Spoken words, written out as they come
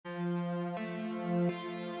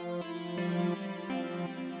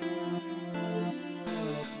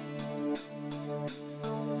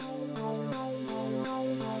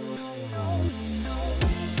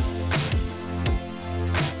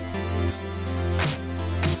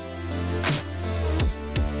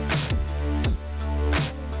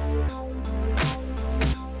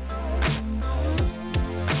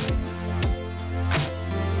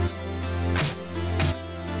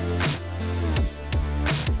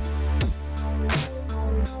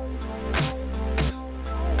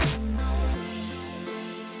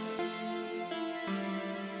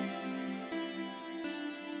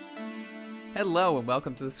Hello and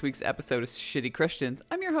welcome to this week's episode of Shitty Christians.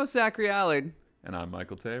 I'm your host, Zachary Allard. And I'm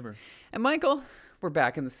Michael Tabor. And Michael, we're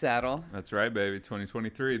back in the saddle. That's right, baby.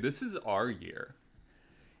 2023. This is our year.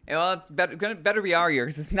 Well, it's better be our year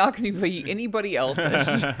because it's not going to be anybody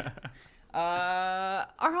else's. Our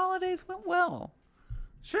holidays went well.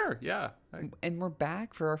 Sure, yeah. And we're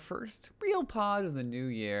back for our first real pod of the new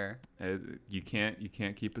year. You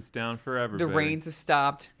can't keep us down forever. The baby. rains have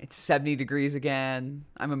stopped. It's 70 degrees again.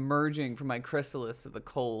 I'm emerging from my chrysalis of the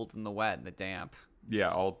cold and the wet and the damp.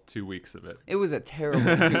 Yeah, all 2 weeks of it. It was a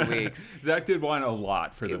terrible 2 weeks. Zach did whine a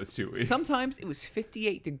lot for those 2 weeks. Sometimes it was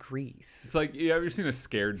 58 degrees. It's like, you ever seen a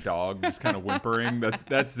scared dog just kind of whimpering?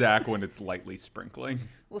 That's Zach when it's lightly sprinkling.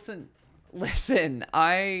 Listen,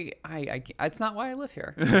 I it's not why I live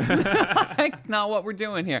here. It's not what we're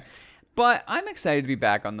doing here. But I'm excited to be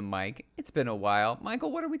back on the mic. It's been a while. Michael,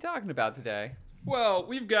 what are we talking about today? Well,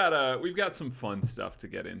 we've got some fun stuff to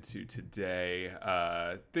get into today.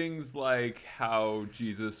 Things like how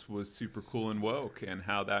Jesus was super cool and woke, and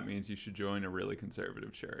how that means you should join a really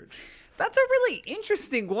conservative church. That's a really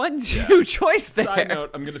interesting 1-2 choice there. Side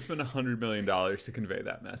note: I'm going to spend $100 million to convey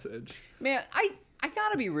that message. Man, I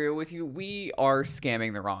gotta be real with you. We are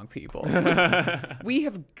scamming the wrong people. We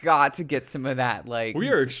have got to get some of that. Like, we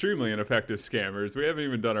are extremely ineffective scammers. We haven't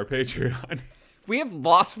even done our Patreon. We have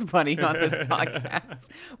lost money on this podcast.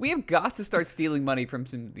 We have got to start stealing money from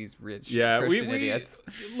some of these rich Christian idiots.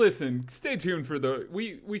 Listen, stay tuned for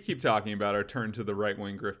we keep talking about our turn to the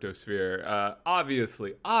right-wing griftosphere.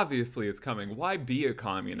 Obviously it's coming. Why be a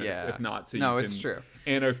communist if not so you can... it's true.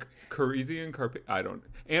 Anna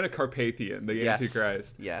Carpathian, the yes.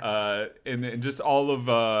 Antichrist. Yes. And just all of...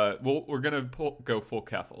 we're going to go full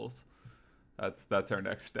Keffels. That's our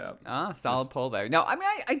next step. Solid pull there. No, I mean,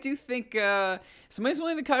 I do think somebody's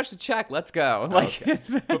willing to cut us a check. Let's go. Okay.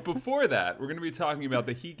 But before that, we're going to be talking about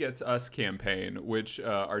the He Gets Us campaign, which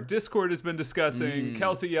our Discord has been discussing.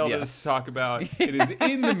 Kelsey yelled at us to talk about. It is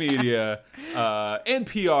in the media.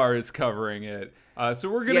 NPR is covering it.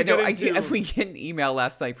 So we're going to get into... We get an email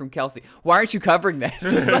last night from Kelsey. Why aren't you covering this?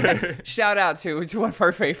 It's like, shout out to one of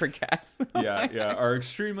our favorite guests. yeah, our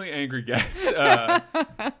extremely angry guest.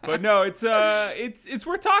 But no, it's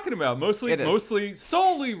worth talking about. Mostly,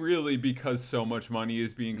 solely really because so much money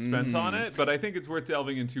is being spent on it. But I think it's worth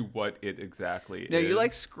delving into what it exactly is. No, you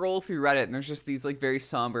like scroll through Reddit and there's just these like very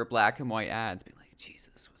somber black and white ads. Be like,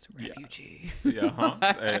 Jesus was a refugee.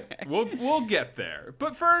 We'll get there.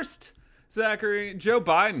 But first... Zachary, Joe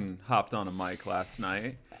Biden hopped on a mic last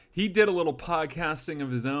night. He did a little podcasting of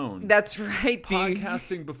his own. That's right.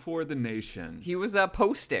 Podcasting before the nation. He was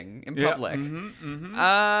posting in public.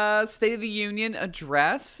 State of the Union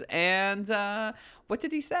address. And what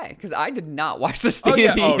did he say? Because I did not watch the State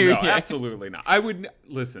of the Union. No, absolutely not.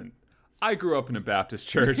 Listen, I grew up in a Baptist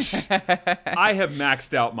church. I have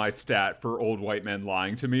maxed out my stat for old white men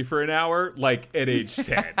lying to me for an hour, like at age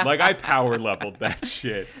 10. Like I power leveled that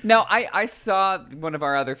shit. No, I saw one of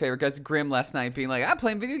our other favorite guys, Grim, last night being like, I'm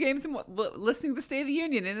playing video games and listening to the State of the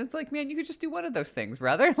Union. And it's like, man, you could just do one of those things,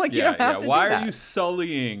 brother. Like, you don't have to Why do that. are you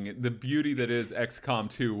sullying the beauty that is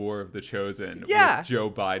XCOM 2 War of the Chosen with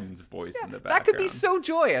Joe Biden's voice in the background? That could be so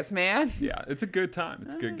joyous, man. Yeah, it's a good time.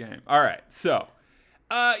 It's a good game. All right, so...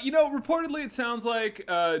 reportedly it sounds like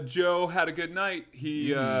Joe had a good night.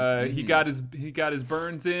 He got his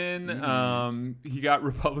burns in. He got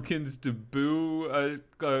Republicans to boo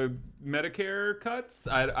Medicare cuts.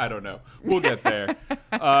 I don't know. We'll get there.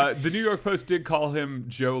 The New York Post did call him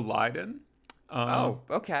Joe Liden.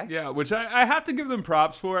 Okay. Yeah, which I have to give them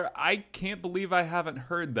props for. I can't believe I haven't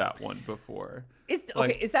heard that one before.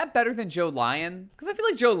 Is that better than Joe Lyon? Because I feel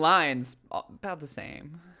like Joe Lyon's about the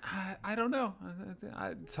same. I don't know.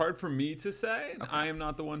 It's hard for me to say. Okay. I am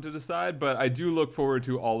not the one to decide, but I do look forward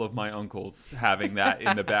to all of my uncles having that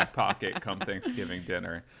in the back pocket come Thanksgiving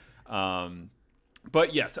dinner.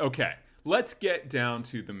 But yes, okay. Let's get down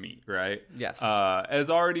to the meat, right? Yes. As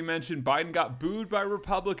already mentioned, Biden got booed by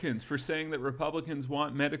Republicans for saying that Republicans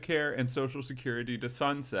want Medicare and Social Security to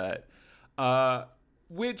sunset,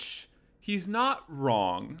 which... He's not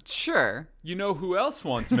wrong. Sure. You know who else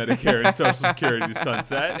wants Medicare and Social Security to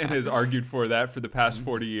sunset and has argued for that for the past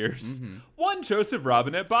 40 years? One Joseph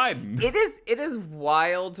Robinette Biden. It is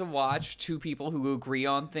wild to watch two people who agree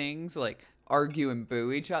on things like argue and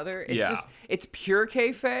boo each other. It's pure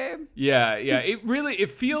kayfabe. Yeah.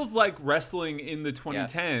 It feels like wrestling in the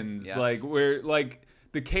 2010s, yes. like where like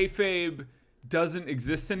the kayfabe doesn't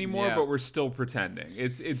exist anymore, but we're still pretending.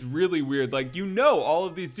 It's really weird. Like, all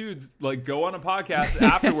of these dudes like go on a podcast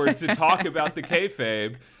afterwards to talk about the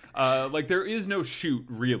kayfabe. Like, there is no shoot,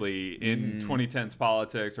 really, in 2010's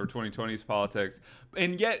politics or 2020's politics.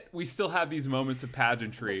 And yet, we still have these moments of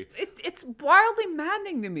pageantry. It's wildly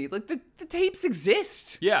maddening to me. Like, the tapes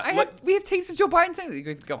exist. Yeah. We have tapes of Joe Biden saying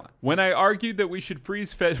that. Go on. When I argued that we should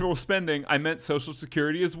freeze federal spending, I meant Social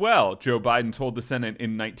Security as well, Joe Biden told the Senate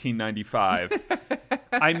in 1995.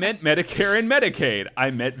 I meant Medicare and Medicaid.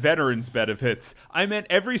 I meant veterans benefits. I meant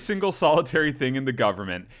every single solitary thing in the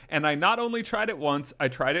government. And I not only tried it once, I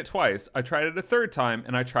tried it twice. I tried it a third time,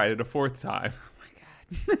 and I tried it a fourth time.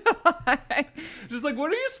 Just like,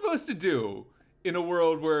 what are you supposed to do in a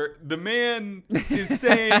world where the man is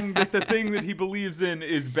saying that the thing that he believes in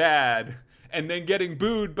is bad and then getting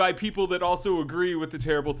booed by people that also agree with the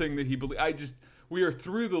terrible thing that he believes? We are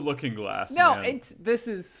through the looking glass, man. This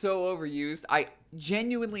is so overused. I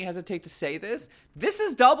genuinely hesitate to say this. This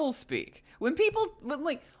is doublespeak. When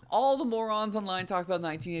all the morons online talk about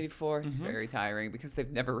 1984, it's very tiring because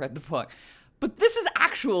they've never read the book. But this is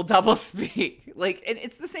actual doublespeak. Like, and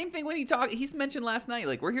it's the same thing when he's mentioned last night,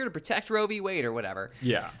 like, we're here to protect Roe v. Wade or whatever.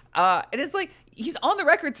 Yeah. And it's like, he's on the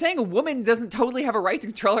record saying a woman doesn't totally have a right to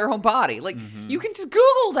control her own body. Like, you can just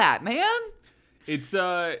Google that, man. It's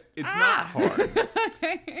not hard.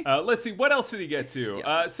 Let's see, what else did he get to?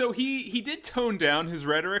 Yes. So he did tone down his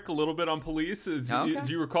rhetoric a little bit on police, as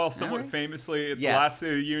you recall, somewhat famously at the last State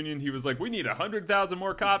of the Union. He was like, "We need 100,000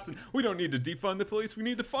 more cops, and we don't need to defund the police. We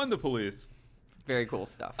need to fund the police." Very cool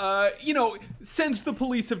stuff. Since the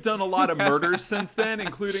police have done a lot of murders since then,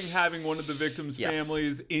 including having one of the victims'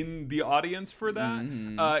 families in the audience for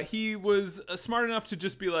that, he was smart enough to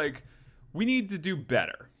just be like, "We need to do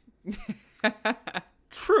better."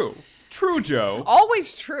 True, Joe.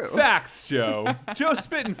 Always true. Facts, Joe. Joe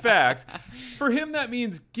spitting facts. For him, that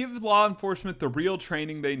means give law enforcement the real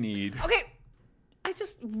training they need. Okay,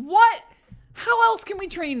 how else can we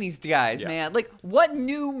train these guys, man? Like, what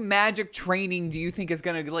new magic training do you think is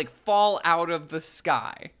gonna, like, fall out of the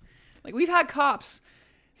sky? Like, we've had cops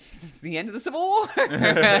since the end of the Civil War.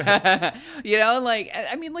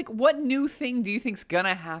 What new thing do you think's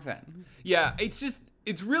gonna happen? Yeah,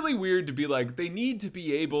 it's really weird to be like, they need to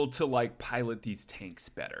be able to, like, pilot these tanks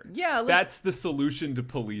better. Yeah. Like, that's the solution to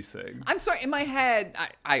policing. I'm sorry, in my head,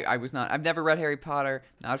 I've never read Harry Potter,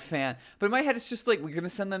 not a fan, but in my head it's just like, we're going to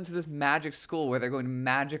send them to this magic school where they're going to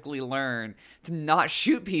magically learn to not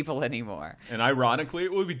shoot people anymore. And ironically,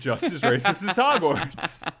 it will be just as racist as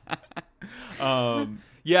Hogwarts.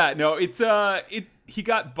 He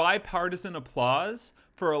got bipartisan applause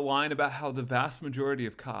for a line about how the vast majority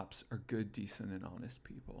of cops are good, decent, and honest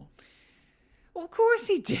people. Well, of course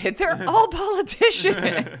he did. They're all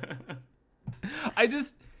politicians.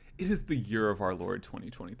 It is the year of our Lord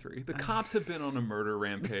 2023. The cops have been on a murder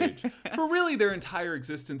rampage for really their entire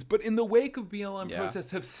existence, but in the wake of BLM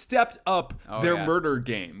protests have stepped up their murder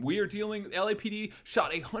game. LAPD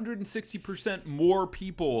shot 160% more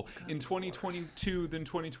people in 2022 than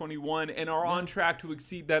 2021 and are on track to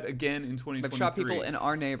exceed that again in 2023. They've shot people in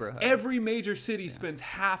our neighborhood. Every major city spends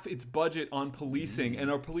half its budget on policing,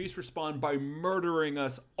 and our police respond by murdering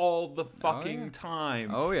us all the fucking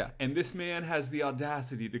time. Oh, yeah. And this man has the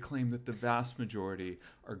audacity to claim that the vast majority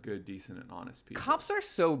are good, decent, and honest people. Cops are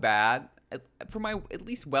so bad. For my at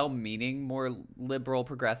least well-meaning, more liberal,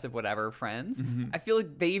 progressive, whatever friends, I feel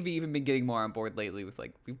like they've even been getting more on board lately with,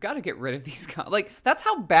 like, we've got to get rid of these cops. Like, that's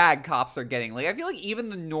how bad cops are getting. Like, I feel like even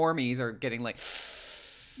the normies are getting, like...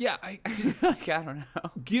 Yeah, I don't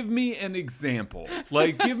know. Give me an example.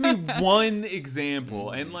 Like, give me one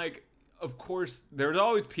example. And, like, of course, there's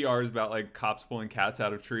always PRs about, like, cops pulling cats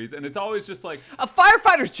out of trees, and it's always just like a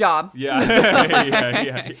firefighter's job. Yeah.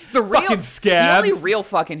 The real fucking scabs. The only real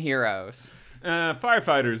fucking heroes.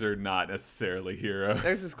 Firefighters are not necessarily heroes.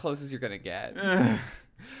 They're as close as you're gonna get.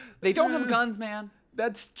 They don't have guns, man.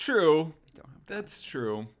 That's true. That's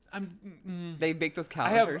true. They make those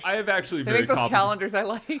calendars. I have actually they make those calendars I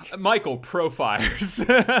like. Michael, pro fires.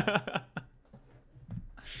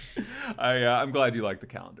 I'm glad you like the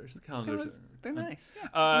calendars. The calendars, they're nice.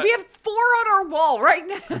 Yeah. We have 4 on our wall right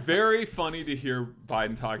now. Very funny to hear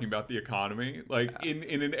Biden talking about the economy, like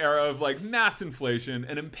in an era of, like, mass inflation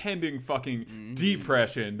and impending fucking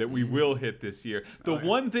depression that we will hit this year. The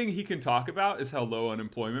one thing he can talk about is how low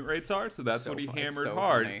unemployment rates are. So that's what he hammered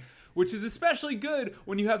hard. Funny. Which is especially good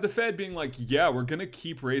when you have the Fed being like, yeah, we're going to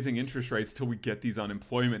keep raising interest rates till we get these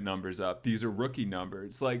unemployment numbers up. These are rookie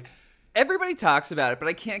numbers. Like, everybody talks about it, but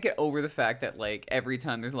I can't get over the fact that like every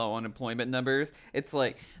time there's low unemployment numbers, it's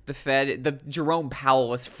like the Jerome Powell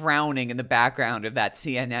was frowning in the background of that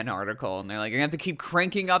CNN article, and they're like, you're gonna have to keep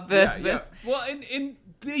cranking up this. Yeah. Well, and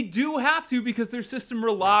they do have to, because their system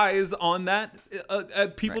relies on that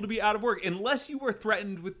people to be out of work. Unless you are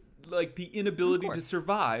threatened with like the inability to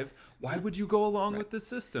survive, why would you go along with the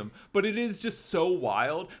system? But it is just so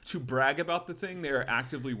wild to brag about the thing they are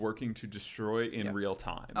actively working to destroy in real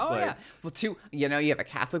time. Oh, yeah. Well, you have a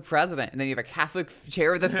Catholic president, and then you have a Catholic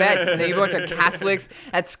chair of the Fed, and then you have a bunch of Catholics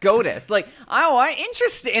at SCOTUS. Like, I'm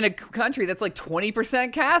interested in a country that's like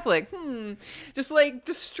 20% Catholic. Just like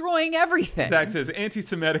destroying everything. Zach says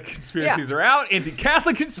anti-Semitic conspiracies are out,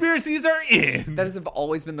 anti-Catholic conspiracies are in. That has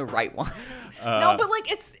always been the right ones. No, but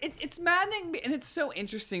like it's maddening, and it's so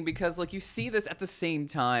interesting because like you see this at the same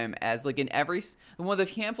time as like in one of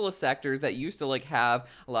the handful of sectors that used to like have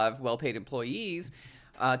a lot of well-paid employees,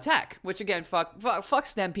 tech, which again fuck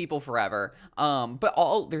STEM people forever.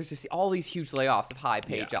 But there's just all these huge layoffs of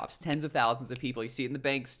high-paid jobs, tens of thousands of people. You see it in the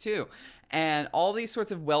banks too, and all these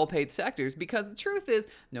sorts of well-paid sectors. Because the truth is,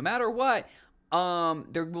 no matter what,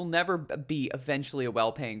 there will never be eventually a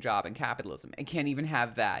well-paying job in capitalism. It can't even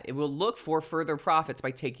have that. It will look for further profits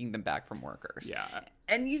by taking them back from workers. Yeah.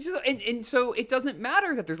 And and so it doesn't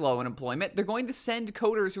matter that there's low unemployment. They're going to send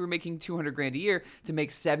coders who are making $200 grand a year to make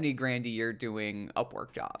 $70 grand a year doing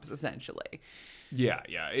Upwork jobs, essentially. Yeah.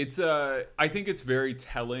 It's I think it's very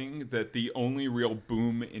telling that the only real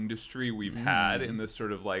boom industry we've had in this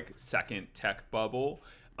sort of like second tech bubble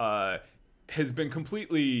has been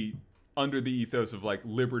completely under the ethos of like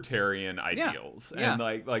libertarian ideals. And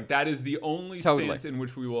like that is the only stance in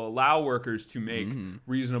which we will allow workers to make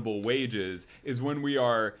reasonable wages, is when we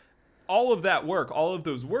are all of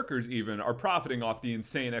those workers even are profiting off the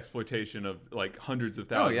insane exploitation of like hundreds of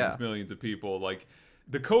thousands, millions of people. Like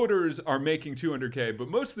the coders are making $200K, but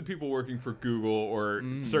most of the people working for Google or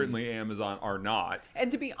certainly Amazon are not.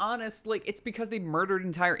 And to be honest, like it's because they murdered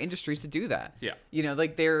entire industries to do that. Yeah.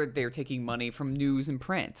 Like they're taking money from news and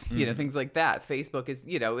print, things like that. Facebook is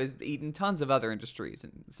eating tons of other industries.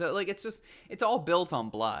 And so like it's all built on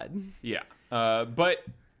blood. Yeah.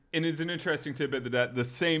 And it's an interesting tidbit that the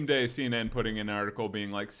same day CNN putting in an article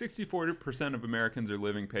being like 64% of Americans are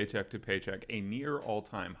living paycheck to paycheck, a near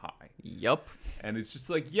all-time high. Yup. And it's just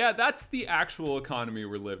like, yeah, that's the actual economy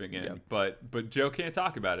we're living in. Yep. But Joe can't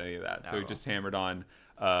talk about any of that. So he just hammered on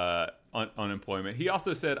unemployment. He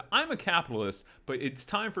also said, I'm a capitalist, but it's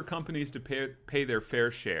time for companies to pay their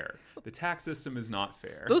fair share. The tax system is not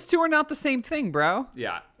fair. Those two are not the same thing, bro.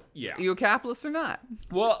 Yeah. Are you a capitalist or not?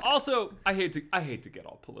 Well, also, I hate to get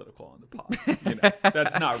all political on the pod.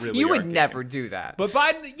 That's not really. You would never do that. But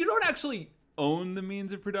Biden, you don't actually own the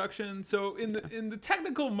means of production. So in the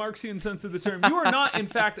technical Marxian sense of the term, you are not in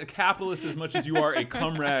fact a capitalist as much as you are a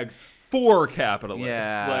comrade for capitalists.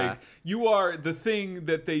 Yeah. Like you are the thing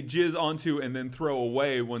that they jizz onto and then throw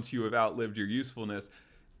away once you have outlived your usefulness.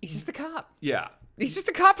 He's just a cop. Yeah. He's just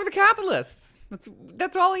a cop for the capitalists.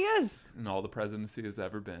 That's all he is. And all the presidency has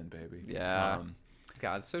ever been, baby. Yeah.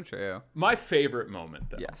 God, it's so true. My favorite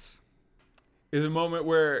moment, though. Yes. Is a moment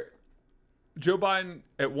where Joe Biden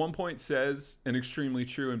at one point says an extremely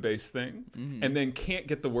true and base thing and then can't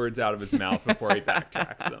get the words out of his mouth before he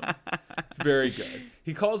backtracks them. It's very good.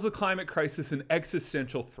 He calls the climate crisis an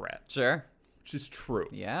existential threat. Sure. Which is true.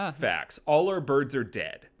 Yeah. Facts. All our birds are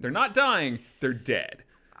dead. They're not dying. They're dead.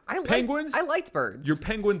 Penguins? I liked birds. Your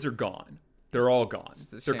penguins are gone. They're all gone.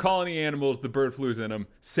 They're colony animals. The bird flu's in them.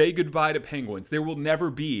 Say goodbye to penguins. There will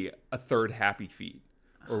never be a third Happy Feet.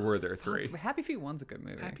 Or were there three? Happy Feet 1's a good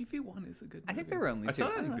movie. Happy Feet 1 is a good movie. I think there were only two. I saw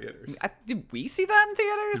that in theaters. Did we see that in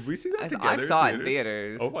theaters? Did we see that together? I saw it in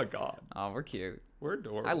theaters. Oh my God. Oh, we're cute. We're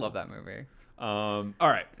adorable. I love that movie. All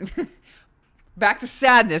right. Back to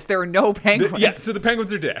sadness. There are no penguins. So the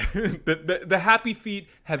penguins are dead. the Happy Feet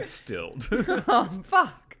have stilled. Oh,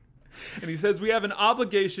 fuck. And he says we have an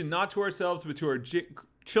obligation not to ourselves but to our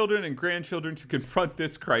children and grandchildren to confront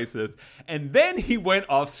this crisis. And then he went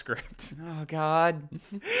off script. Oh, God.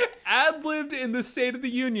 Ad-libbed in the State of the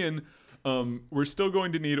Union. We're still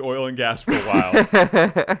going to need oil and gas for a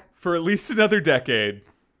while. For at least another decade.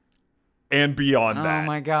 And beyond that. Oh,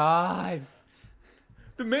 my God.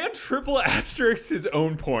 The man triple asterisks his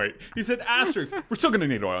own point. He said, asterisk, we're still going to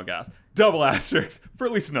need oil and gas. Double asterisk for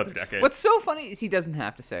at least another decade. What's so funny is he doesn't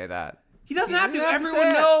have to say that. He doesn't have to. Everyone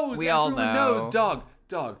knows. We all know. Everyone knows.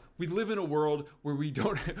 Dog, we live in a world where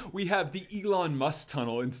we have the Elon Musk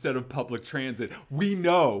tunnel instead of public transit. We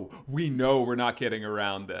know we're not getting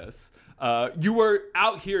around this. You are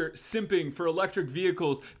out here simping for electric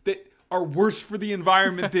vehicles that are worse for the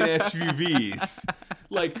environment than SUVs.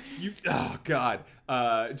 Like, oh God,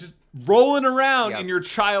 just rolling around in your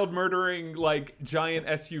child murdering like giant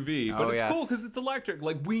SUV, but it's cool because it's electric.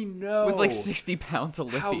 Like, we know with like 60 pounds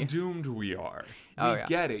of lithium. how doomed we are. We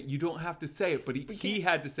get it. You don't have to say it, but he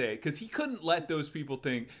had to say it because he couldn't let those people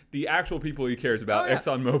think, the actual people he cares about,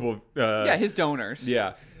 ExxonMobil. His donors.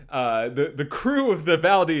 Yeah. The crew of the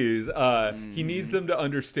Valdez, he needs them to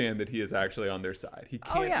understand that he is actually on their side. He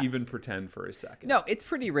can't even pretend for a second. No, it's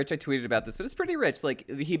pretty rich. I tweeted about this, but it's pretty rich. Like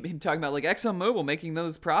him talking about like ExxonMobil making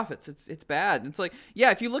those profits. It's bad. It's like,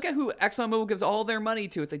 yeah, if you look at who ExxonMobil gives all their money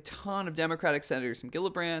to, it's a ton of Democratic senators, from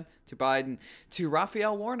Gillibrand to Biden to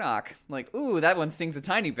Raphael Warnock. Like, ooh, that one stings a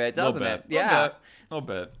tiny bit, doesn't it? Yeah, a little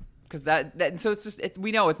bit. Because that so it's just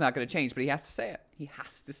we know it's not going to change, but he has to say it. He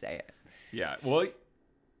has to say it. Yeah. Well,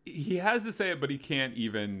 he has to say it, but he can't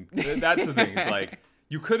even. That's the thing. It's like,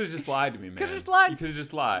 you could have just lied to me, man. Could have just lied. You could have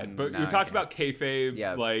just lied. But we talked about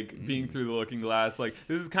kayfabe, like being through the looking glass. Like,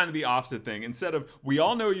 this is kind of the opposite thing. Instead of, we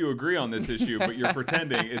all know you agree on this issue, but you're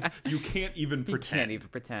pretending. It's, you can't even pretend. You can't even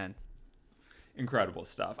pretend. Incredible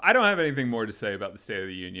stuff. I don't have anything more to say about the State of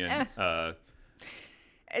the Union.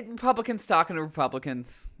 Republicans talking to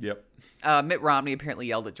Republicans. Yep. Mitt Romney apparently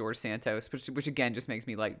yelled at George Santos, which again just makes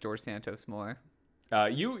me like George Santos more.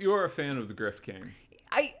 You're a fan of the Grift King.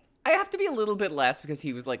 I have to be a little bit less because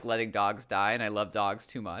he was like letting dogs die, and I love dogs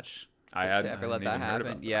too much to ever let that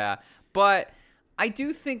happen. Yeah, but I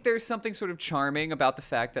do think there's something sort of charming about the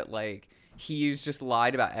fact that like he's just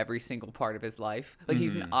lied about every single part of his life. Like,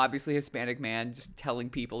 he's an obviously Hispanic man just telling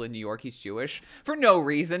people in New York he's Jewish for no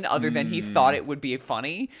reason other than he thought it would be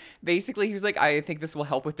funny. Basically, he was like, I think this will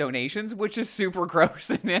help with donations, which is super gross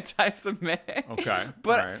and anti-Semitic. Okay.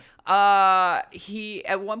 But he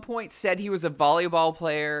at one point said he was a volleyball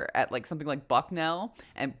player at like something like Bucknell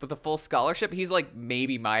and with a full scholarship. He's like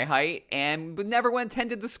maybe my height and never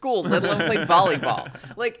attended the school, let alone played volleyball.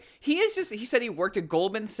 Like, he said he worked at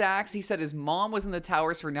Goldman Sachs. He said his mom was in the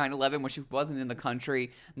towers for 9/11 when she wasn't in the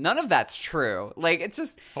country. None of that's true. Like, it's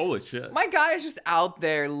just, holy shit. My guy is just out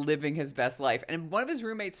there living his best life. And one of his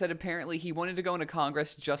roommates said apparently he wanted to go into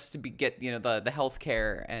Congress just to get the health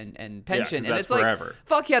care and pension. Yeah, and it's forever. Like,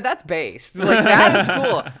 fuck yeah, that's based. Like, that is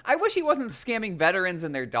cool. I wish he wasn't scamming veterans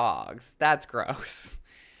and their dogs. That's gross.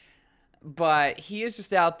 But he is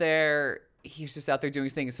just out there. He's just out there doing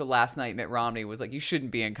his thing. So last night, Mitt Romney was like, you shouldn't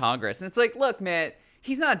be in Congress. And it's like, look, Mitt,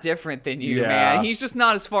 he's not different than you, man. He's just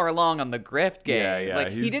not as far along on the grift game. Yeah, like,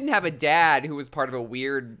 he didn't have a dad who was part of a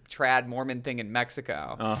weird trad Mormon thing in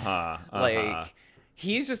Mexico. Like,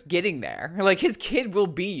 he's just getting there. Like, his kid will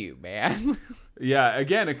be you, man. Yeah,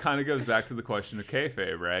 again, it kind of goes back to the question of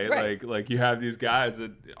kayfabe, right? Like you have these guys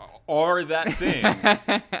that are that thing.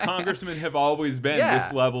 Congressmen have always been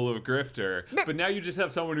this level of grifter, but now you just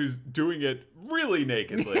have someone who's doing it really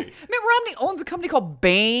nakedly. Mitt Romney owns a company called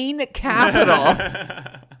Bain Capital.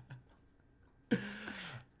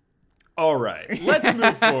 All right, let's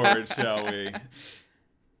move forward, shall we?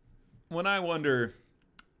 When I wonder,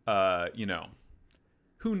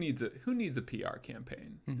 who needs a PR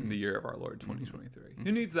campaign in the year of our Lord 2023?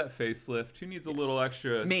 Who needs that facelift? Who needs a little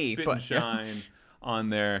extra spit and shine on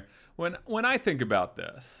there? When I think about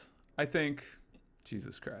this, I think,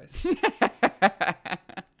 Jesus Christ.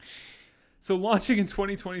 So launching in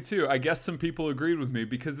 2022, I guess some people agreed with me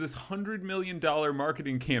because this $100 million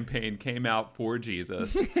marketing campaign came out for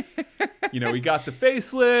Jesus. He got the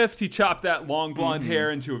facelift. He chopped that long blonde hair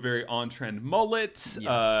into a very on-trend mullet.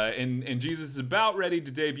 Yes. And Jesus is about ready to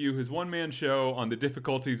debut his one-man show on the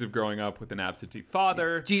difficulties of growing up with an absentee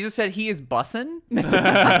father. Jesus said he is bussin'?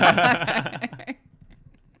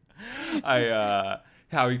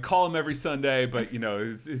 How he'd call him every Sunday, but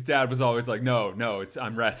his dad was always like, no,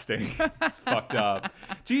 I'm resting. It's fucked up.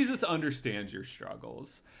 Jesus understands your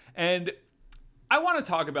struggles. And I want to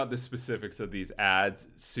talk about the specifics of these ads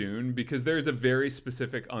soon because there's a very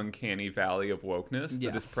specific uncanny valley of wokeness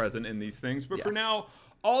that is present in these things. But for now,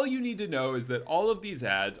 all you need to know is that all of these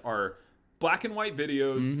ads are black and white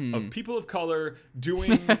videos of people of color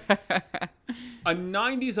doing a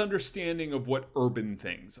 90s understanding of what urban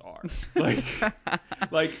things are.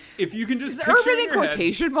 Like if you can just is urban in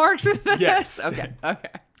quotation marks with this? Yes. Okay.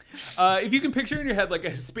 If you can picture in your head like a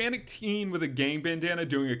Hispanic teen with a gang bandana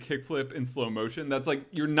doing a kickflip in slow motion, that's like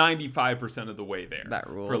you're 95% of the way there. That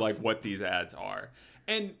rules. For like what these ads are.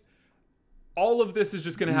 And all of this is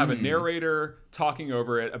just going to have a narrator talking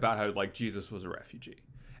over it about how like Jesus was a refugee.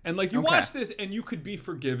 And like you watch this and you could be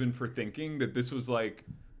forgiven for thinking that this was like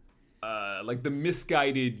like the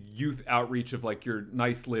misguided youth outreach of like your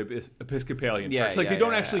nice lib Episcopalian Yeah, church. Like yeah, they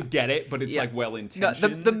don't yeah, actually get it, but it's like well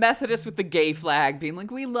intentioned. The Methodists with the gay flag being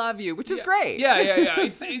like, "We love you," which is great. Yeah.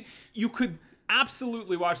 You could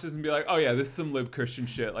absolutely watch this and be like, "Oh yeah, this is some lib Christian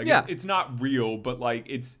shit." Like it's not real, but like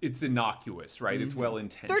it's innocuous, right? It's well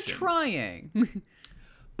intentioned. They're trying.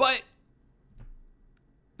 But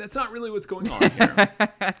that's not really what's going on here.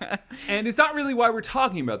 And it's not really why we're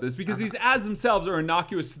talking about this, because these ads themselves are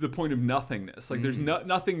innocuous to the point of nothingness. Like there's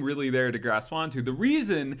nothing really there to grasp onto. The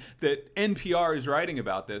reason that NPR is writing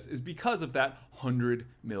about this is because of that $100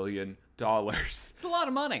 million. It's a lot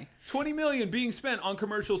of money. $20 million being spent on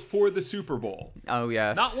commercials for the Super Bowl. Oh,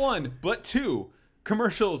 yes. Not one, but two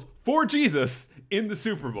commercials for Jesus in the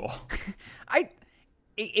Super Bowl.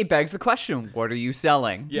 It begs the question, what are you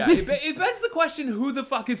selling? Yeah, it begs the question, who the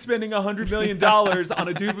fuck is spending $100 million on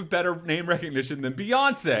a dude with better name recognition than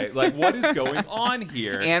Beyonce? Like, what is going on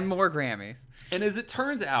here? And more Grammys. And as it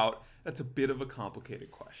turns out, that's a bit of a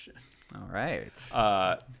complicated question. All right.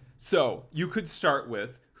 So you could start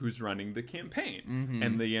with who's running the campaign. Mm-hmm.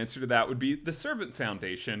 And the answer to that would be the Servant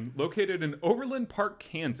Foundation, located in Overland Park,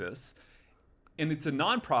 Kansas. And it's a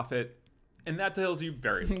nonprofit. And that tells you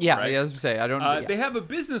very little, Yeah, right? I was going to say, I don't know. They have a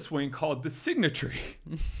business wing called the Signatory,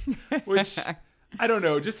 which I don't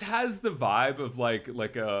know, just has the vibe of like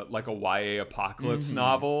a YA apocalypse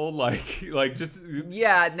novel, like just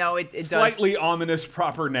Yeah, no, it slightly does. ominous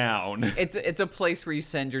proper noun. It's a place where you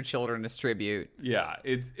send your children as tribute. Yeah,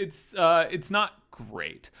 it's not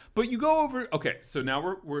great, but you go over. Okay, so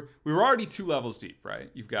now we were already 2 levels deep, right?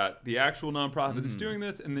 You've got the actual nonprofit that's doing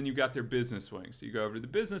this, and then you've got their business wing. So you go over to the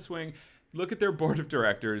business wing, look at their board of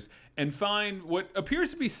directors, and find what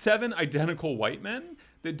appears to be 7 identical white men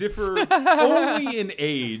that differ only in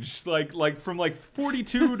age, like from like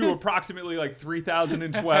 42 to approximately like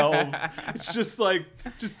 3012. It's just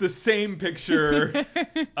the same picture.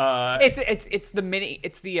 It's the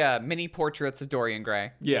mini portraits of Dorian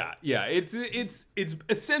Gray. Yeah. It's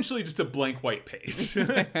essentially just a blank white page.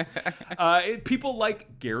 People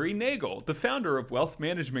like Gary Nagel, the founder of Wealth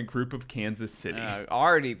Management Group of Kansas City.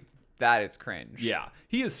 Already, that is cringe. Yeah.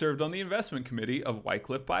 He has served on the investment committee of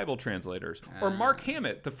Wycliffe Bible Translators. Or Mark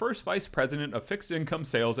Hammett, the first vice president of fixed income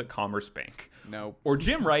sales at Commerce Bank. Nope. Or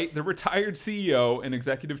Jim Wright, the retired CEO and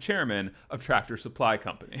executive chairman of Tractor Supply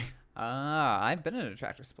Company. I've been in a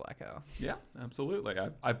Tractor Supply Co. Yeah, absolutely.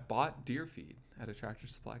 I bought deer feed at a Tractor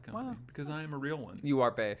Supply Company because I am a real one. You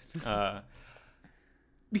are based.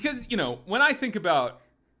 Because, when I think about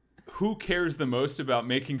who cares the most about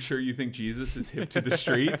making sure you think Jesus is hip to the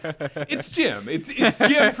streets, it's Jim. It's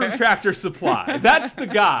Jim from Tractor Supply. That's the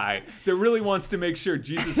guy that really wants to make sure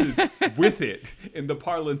Jesus is with it in the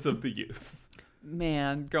parlance of the youths.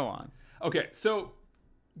 Man, go on. Okay, so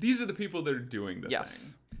these are the people that are doing the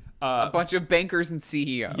thing. A bunch of bankers and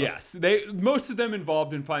CEOs. Yes, most of them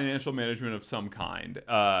involved in financial management of some kind.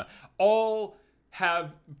 All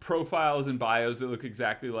have profiles and bios that look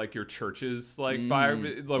exactly like your church's bio,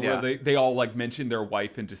 where they all mention their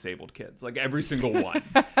wife and disabled kids. Like every single one.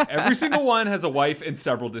 Every single one has a wife and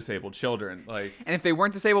several disabled children. And if they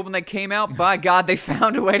weren't disabled when they came out, by God, they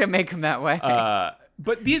found a way to make them that way.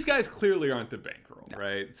 But these guys clearly aren't the bankroll,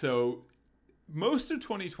 right? So most of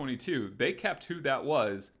 2022, they kept who that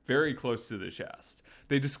was very close to the chest.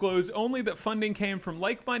 They disclosed only that funding came from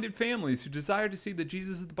like-minded families who desire to see the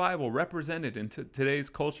Jesus of the Bible represented in today's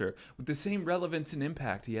culture with the same relevance and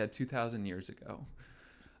impact he had 2,000 years ago.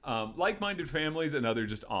 Like-minded families, another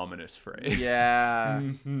just ominous phrase. Yeah.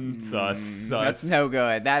 Sus. That's no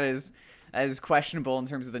good. That is questionable in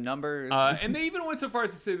terms of the numbers. And they even went so far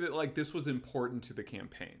as to say that this was important to the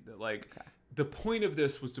campaign. That the point of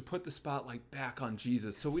this was to put the spotlight back on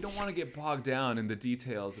Jesus, so we don't want to get bogged down in the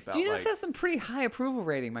details about Jesus has some pretty high approval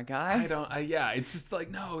rating, my guy. It's just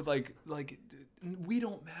no, we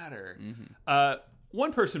don't matter.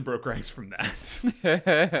 One person broke ranks from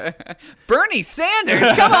that. Bernie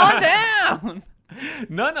Sanders, come on down.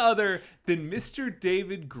 None other than Mr.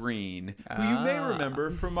 David Green, who you may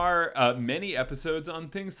remember from our many episodes on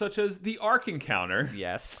things such as the Ark Encounter.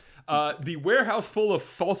 Yes. The warehouse full of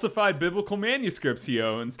falsified biblical manuscripts he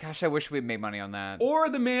owns. Gosh, I wish we'd made money on that. Or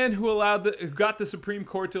the man who got the Supreme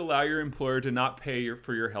Court to allow your employer to not pay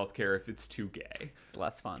for your health care if it's too gay. It's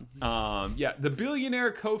less fun. The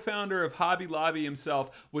billionaire co-founder of Hobby Lobby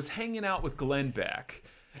himself was hanging out with Glenn Beck.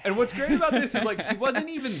 And what's great about this is he wasn't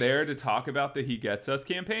even there to talk about the He Gets Us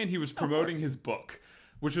campaign. He was promoting his book,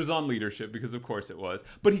 which was on leadership, because of course it was.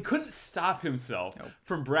 But he couldn't stop himself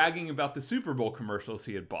from bragging about the Super Bowl commercials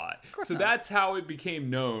he had bought. So that's how it became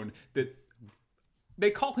known that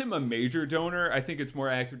they call him a major donor. I think it's more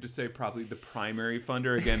accurate to say probably the primary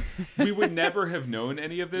funder. Again, we would never have known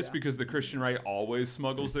any of this because the Christian right always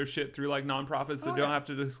smuggles their shit through like nonprofits that don't have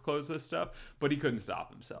to disclose this stuff. But he couldn't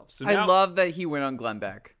stop himself. So I now, love that he went on Glenn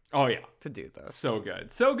Beck oh yeah, to do this. so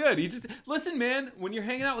good, so good. You just listen, man. When you're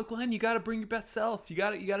hanging out with Glenn, you got to bring your best self. You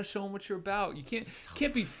got to show him what you're about. You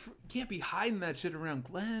can't be hiding that shit around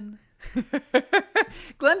Glenn.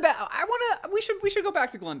 Glenn Beck. We should go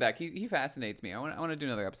back to Glenn Beck. He fascinates me. I want to do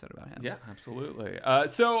another episode about him. Yeah, absolutely.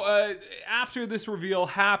 So after this reveal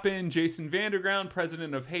happened, Jason Vanderground,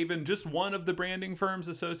 president of Haven, just one of the branding firms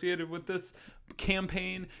associated with this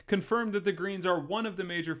campaign, confirmed that the Greens are one of the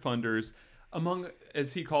major funders among,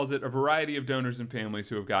 as he calls it, a variety of donors and families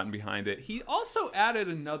who have gotten behind it. He also added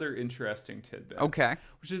another interesting tidbit. Okay.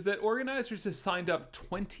 Which is that organizers have signed up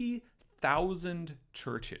 20,000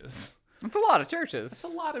 churches. That's a lot of churches.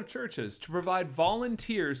 That's a lot of churches to provide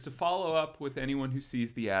volunteers to follow up with anyone who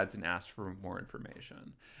sees the ads and asks for more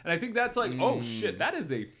information. And I think that's like, oh shit, that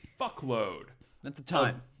is a fuckload. That's a ton.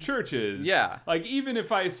 Of churches. Yeah. Like, even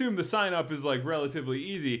if I assume the sign up is like relatively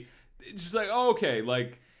easy, it's just like, oh, okay,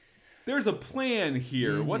 like, there's a plan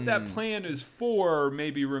here. What that plan is for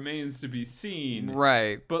maybe remains to be seen.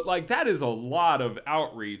 Right. But like, that is a lot of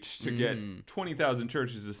outreach to get 20,000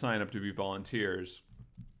 churches to sign up to be volunteers.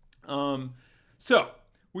 So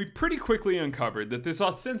we pretty quickly uncovered that this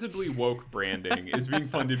ostensibly woke branding is being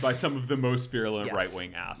funded by some of the most virulent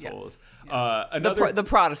right-wing assholes. Yes. The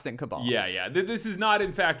Protestant cabal. Yeah. This is not,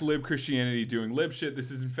 in fact, lib Christianity doing lib shit. This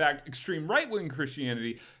is, in fact, extreme right-wing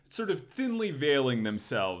Christianity sort of thinly veiling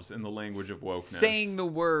themselves in the language of wokeness. Saying the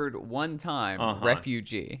word one time,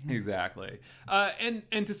 refugee. Exactly. And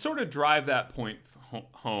to sort of drive that point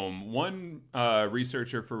home, one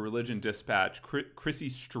researcher for Religion Dispatch, Chrissy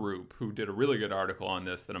Stroop, who did a really good article on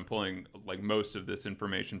this that I'm pulling like most of this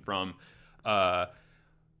information from,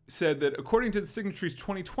 said that according to the Signatories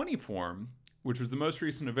 2020 form, which was the most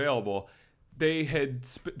recent available, they had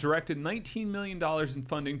directed $19 million in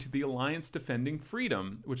funding to the Alliance Defending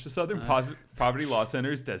Freedom, which the Southern Poverty Law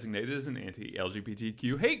Center is designated as an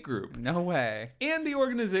anti-LGBTQ hate group. No way. And the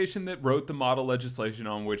organization that wrote the model legislation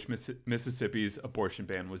on which Mississippi's abortion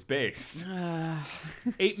ban was based.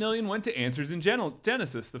 $8 million went to Answers in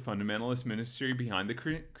Genesis, the fundamentalist ministry behind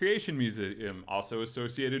the Creation Museum, also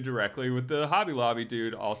associated directly with the Hobby Lobby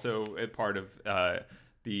dude, also a part of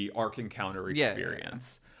the Ark Encounter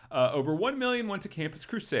experience. Yeah. Over $1 million went to Campus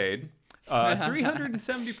Crusade.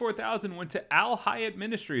 $374,000 went to Al Hayat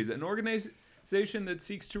Ministries, an organization that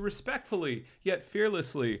seeks to respectfully yet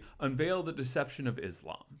fearlessly unveil the deception of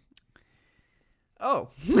Islam. Oh.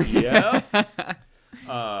 Yeah.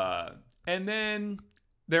 And then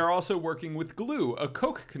they're also working with Glue, a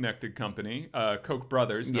Koch-connected company, Koch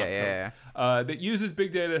brothers, not Koch, that uses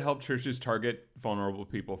big data to help churches target vulnerable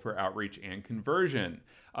people for outreach and conversion.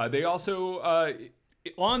 They also...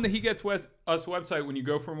 on the He Gets Us website, when you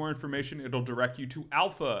go for more information, it'll direct you to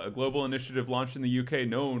Alpha, a global initiative launched in the UK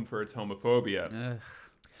known for its homophobia.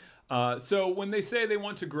 So when they say they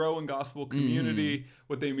want to grow in gospel community,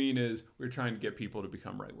 what they mean is we're trying to get people to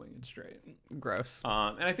become right-wing and straight. Gross.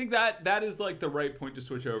 And I think that is like the right point to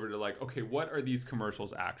switch over to like, okay, what are these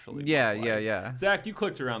commercials actually? Yeah. Zach, you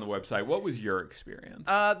clicked around the website. What was your experience?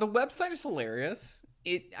 The website is hilarious.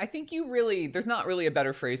 I think there's not really a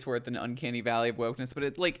better phrase for it than uncanny valley of wokeness, but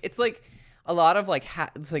it's like a lot of like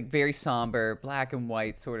it's like very somber black and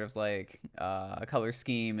white sort of like color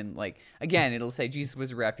scheme, and like again it'll say Jesus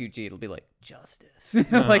was a refugee, it'll be like justice,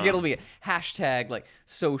 like it'll be a hashtag like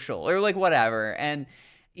social or like whatever, and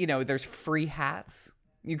you know there's free hats.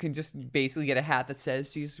 You can just basically get a hat that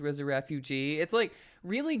says Jesus was a refugee. It's like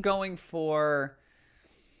really going for.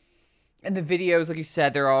 And the videos, like you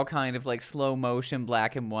said, they're all kind of like slow motion,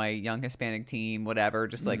 black and white, young Hispanic teen, whatever.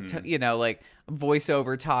 Just like, like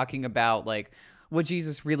voiceover talking about like what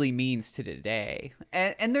Jesus really means to today.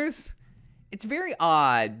 And it's very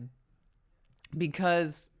odd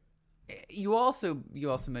because we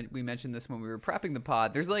mentioned this when we were prepping the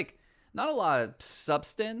pod. There's like not a lot of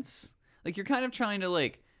substance. Like you're kind of trying to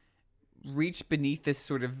like reach beneath this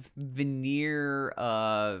sort of veneer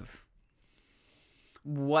of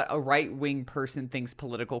what a right-wing person thinks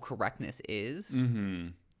political correctness is.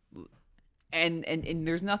 And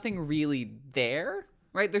there's nothing really there,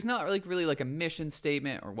 right? There's not like really like a mission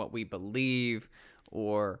statement or what we believe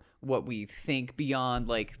or what we think beyond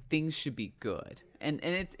like things should be good. And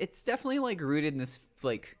it's definitely like rooted in this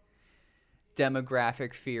like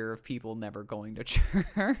demographic fear of people never going to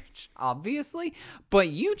church, obviously. But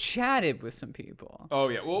you chatted with some people. Oh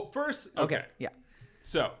yeah. Well, first, okay. Yeah.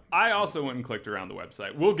 So I also went and clicked around the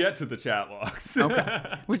website. We'll get to the chat logs.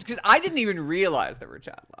 Okay. Which, because I didn't even realize there were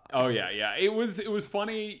chat logs. Oh yeah. It was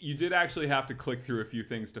funny. You did actually have to click through a few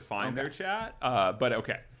things to find their chat. But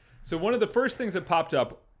okay. So one of the first things that popped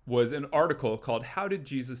up was an article called "How Did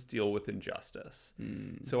Jesus Deal with Injustice?"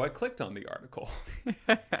 So I clicked on the article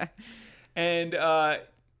and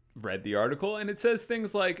read the article, and it says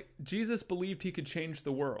things like Jesus believed he could change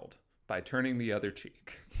the world by turning the other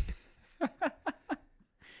cheek.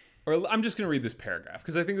 Or I'm just going to read this paragraph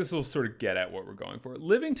because I think this will sort of get at what we're going for.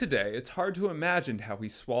 Living today, it's hard to imagine how he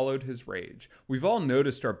swallowed his rage. We've all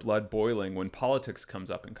noticed our blood boiling when politics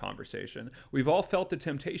comes up in conversation. We've all felt the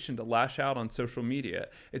temptation to lash out on social media.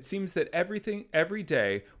 It seems that every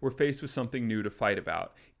day, we're faced with something new to fight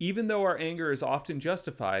about. Even though our anger is often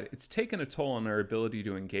justified, it's taken a toll on our ability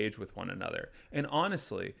to engage with one another. And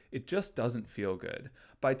honestly, it just doesn't feel good.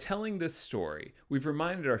 By telling this story, we've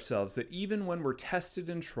reminded ourselves that even when we're tested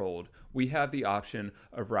and trolled, we have the option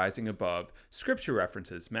of rising above. Scripture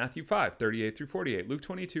references: Matthew 5, 38 through 48, Luke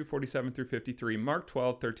 22, 47 through 53, Mark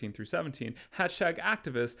 12, 13 through 17,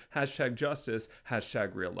 #activist, #justice,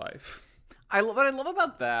 #real life. What I love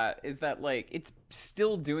about that is that, like, it's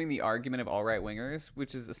still doing the argument of all right-wingers,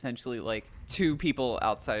 which is essentially, like, two people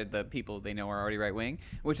outside the people they know are already right-wing,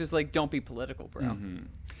 which is, like, don't be political, bro. Mm-hmm.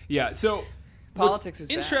 Yeah, so politics what's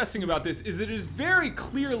is interesting about this is it is very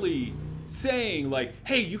clearly saying, like,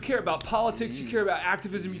 hey, you care about politics, you care about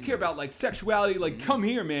activism, you care about, like, sexuality, like, come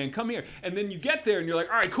here, man, come here. And then you get there and you're like,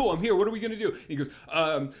 all right, cool, I'm here, what are we going to do? And he goes,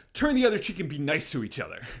 turn the other cheek and be nice to each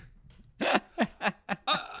other.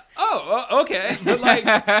 Okay. But,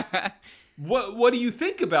 like, what do you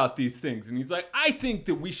think about these things? And he's like, I think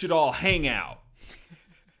that we should all hang out.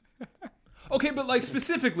 Okay, but, like,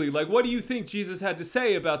 specifically, like, what do you think Jesus had to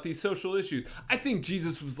say about these social issues? I think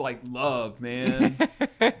Jesus was like, love, man.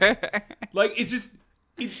 Like,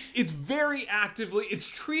 it's very actively, it's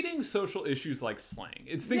treating social issues like slang.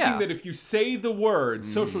 It's thinking that if you say the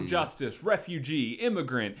words social justice, refugee,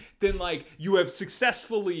 immigrant, then, like, you have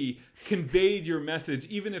successfully conveyed your message,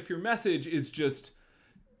 even if your message is just,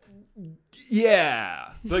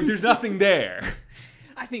 like, there's nothing there.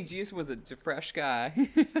 I think Jesus was a fresh guy.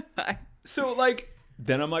 So, like,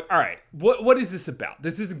 then I'm like, all right, what is this about?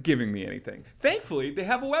 This isn't giving me anything. Thankfully, they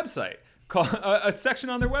have a website, called a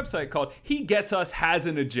section on their website called He Gets Us Has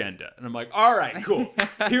an Agenda. And I'm like, all right, cool.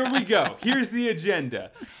 Here we go. Here's the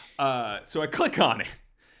agenda. So I click on it.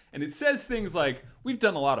 And it says things like, we've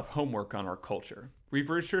done a lot of homework on our culture. We've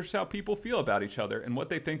researched how people feel about each other and what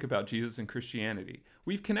they think about Jesus and Christianity.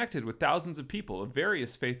 We've connected with thousands of people of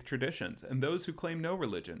various faith traditions and those who claim no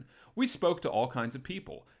religion. We spoke to all kinds of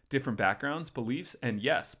people, different backgrounds, beliefs, and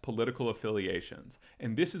yes, political affiliations.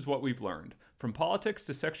 And this is what we've learned. From politics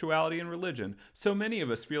to sexuality and religion, so many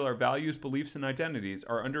of us feel our values, beliefs, and identities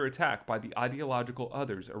are under attack by the ideological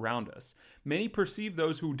others around us. Many perceive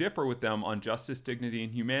those who differ with them on justice, dignity,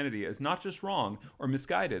 and humanity as not just wrong or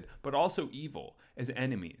misguided, but also evil, as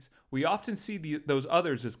enemies. We often see those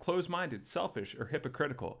others as closed-minded, selfish, or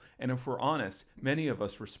hypocritical, and if we're honest, many of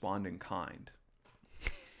us respond in kind.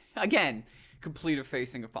 Again, complete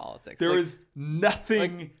effacing of politics. There is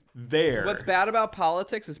nothing there. What's bad about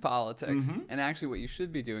politics is politics. And actually what you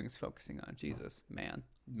should be doing is focusing on Jesus, man.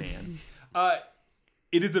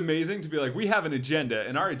 It is amazing to be like, we have an agenda,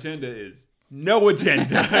 and our agenda is no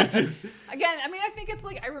agenda. Just again, I mean, I think it's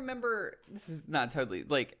like, I remember, this is not totally,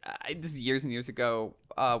 like, this is years and years ago,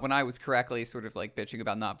 when I was correctly sort of like bitching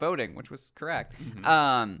about not voting, which was correct.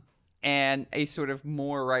 And a sort of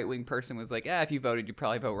more right-wing person was like, if you voted, you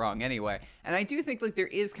probably vote wrong anyway. And I do think, like, there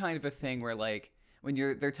is kind of a thing where, like, when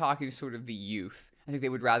they're talking to sort of the youth, I think they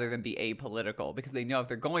would rather than be apolitical, because they know if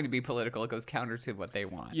they're going to be political, it goes counter to what they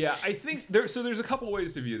want. Yeah, I think there's a couple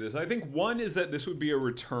ways to view this. I think one is that this would be a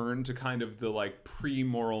return to kind of the, like,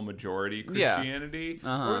 pre-moral majority Christianity.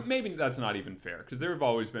 Or maybe that's not even fair, because there have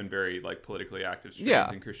always been very, like, politically active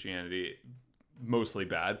strands in Christianity, mostly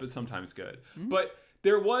bad, but sometimes good. But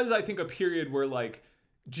there was, I think, a period where, like,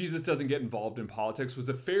 Jesus doesn't get involved in politics was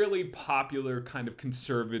a fairly popular kind of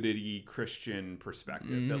conservative Christian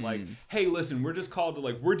perspective that, like, hey, listen, we're just called to,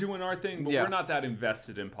 like, we're doing our thing, but we're not that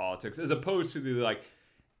invested in politics, as opposed to the, like,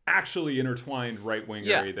 actually intertwined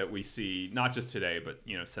right-wingery that we see, not just today, but,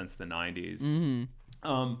 you know, since the 90s.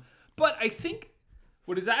 But I think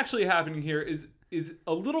what is actually happening here is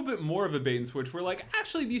a little bit more of a bait and switch, where, like,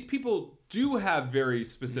 actually these people do have very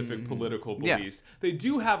specific political beliefs. They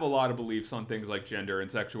do have a lot of beliefs on things like gender and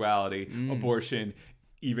sexuality, abortion,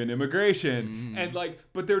 even immigration. And, like,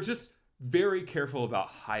 but they're just very careful about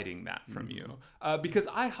hiding that from you, because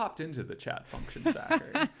I hopped into the chat function,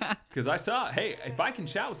 Zachary, because I saw, hey, if I can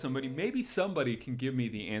chat with somebody, maybe somebody can give me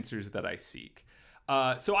the answers that I seek.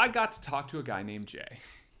 So I got to talk to a guy named Jay.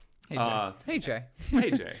 Hey, Jay. Hey, Jay.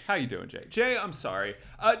 Hey, Jay. How you doing, Jay? Jay, I'm sorry.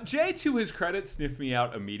 Jay, to his credit, sniffed me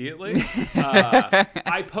out immediately.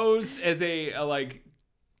 I posed as a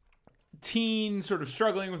teen sort of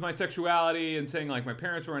struggling with my sexuality and saying like my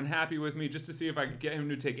parents were unhappy with me, just to see if I could get him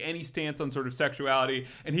to take any stance on sort of sexuality.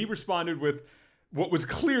 And he responded with what was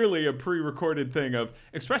clearly a pre-recorded thing of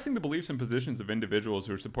expressing the beliefs and positions of individuals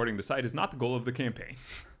who are supporting the site is not the goal of the campaign.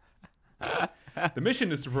 The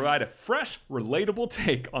mission is to provide a fresh, relatable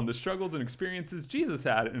take on the struggles and experiences Jesus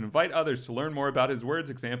had and invite others to learn more about his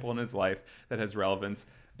words, example, and his life that has relevance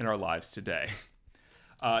in our lives today.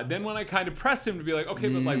 Then when I kind of pressed him to be like, okay,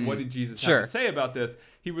 but like, what did Jesus have to say about this?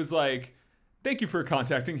 He was like, thank you for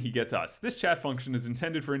contacting He Gets Us. This chat function is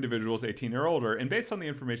intended for individuals 18 or older, and based on the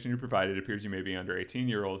information you provided, it appears you may be under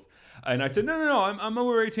 18-year-olds. And I said, no, I'm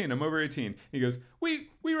over 18. I'm over 18. And he goes, we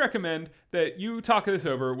recommend that you talk this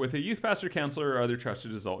over with a youth pastor, counselor, or other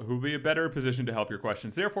trusted adult who will be in a better position to help your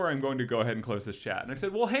questions. Therefore, I'm going to go ahead and close this chat. And I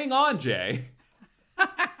said, well, hang on, Jay.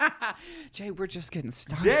 Jay, we're just getting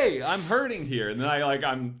started. Jay, I'm hurting here. And then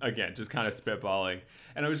I'm again just kind of spitballing.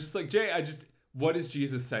 And I was just like, Jay, what does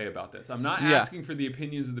Jesus say about this? I'm not asking for the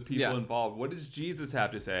opinions of the people involved. What does Jesus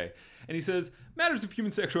have to say? And he says, matters of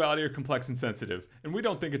human sexuality are complex and sensitive, and we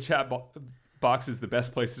don't think a chat box is the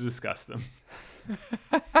best place to discuss them.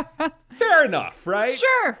 Fair enough, right?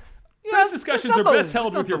 Sure. Those discussions are best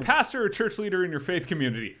held with your pastor or church leader in your faith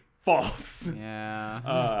community. False.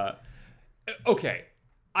 Yeah. Okay.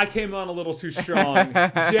 I came on a little too strong.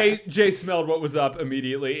 Jay smelled what was up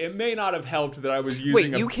immediately. It may not have helped that I was using.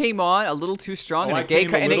 Wait, you came on a little too strong in a gay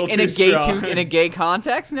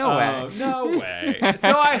context? No way. No way.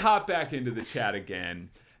 So I hopped back into the chat again.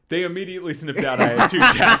 They immediately sniffed out I had two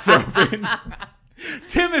chats open.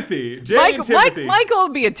 Timothy. Michael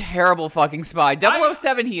would be a terrible fucking spy.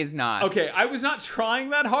 007, he is not. Okay, I was not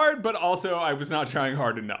trying that hard, but also I was not trying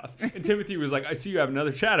hard enough. And Timothy was like, I see you have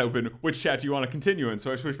another chat open. Which chat do you want to continue in?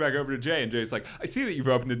 So I switched back over to Jay, and Jay's like, I see that you've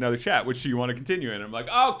opened another chat. Which do you want to continue in? I'm like,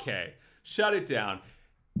 okay, shut it down.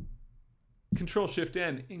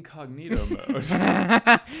 Control-Shift-N, incognito mode.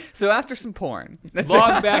 So after some porn.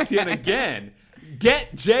 Log back in again.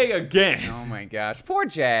 Get Jay again. Oh my gosh. Poor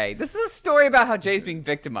Jay. This is a story about how Jay's being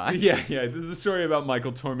victimized. Yeah. This is a story about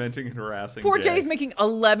Michael tormenting and harassing Poor Jay. Jay's making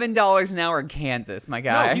 $11 an hour in Kansas, my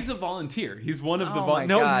guy. No, he's a volunteer. He's one of the volunteers.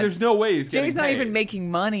 No, there's no way he's getting Jay's not paid. even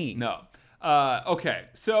making money. No. Okay,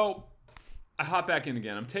 so I hop back in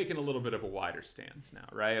again. I'm taking a little bit of a wider stance now,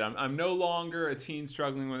 right? I'm no longer a teen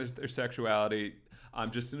struggling with their sexuality.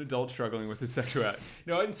 I'm just an adult struggling with his sexuality.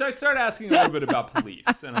 And so I started asking a little bit about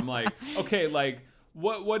beliefs, and I'm like, okay, like,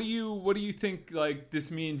 what do you think like this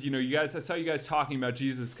means? You guys, I saw you guys talking about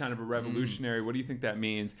Jesus kind of a revolutionary. What do you think that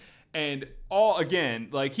means? And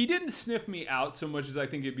like, he didn't sniff me out so much as I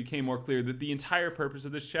think it became more clear that the entire purpose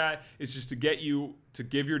of this chat is just to get you to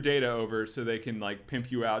give your data over so they can like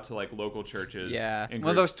pimp you out to like local churches. Yeah, and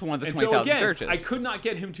one of the 20,000 churches. I could not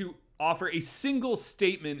get him to offer a single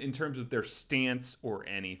statement in terms of their stance or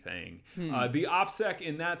anything. The OPSEC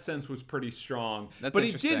in that sense was pretty strong. But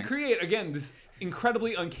he did create, again, this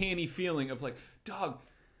incredibly uncanny feeling of like, dog,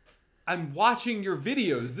 I'm watching your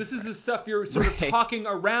videos. This is the stuff you're sort of talking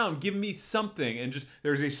around. Give me something. And just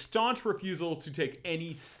there's a staunch refusal to take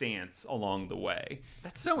any stance along the way.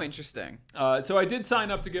 That's so interesting. So I did sign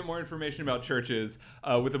up to get more information about churches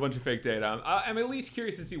with a bunch of fake data. I'm at least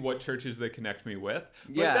curious to see what churches they connect me with.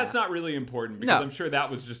 But that's not really important because I'm sure that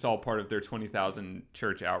was just all part of their 20,000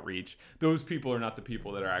 church outreach. Those people are not the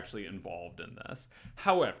people that are actually involved in this.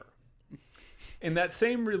 However, in that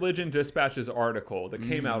same Religion Dispatches article that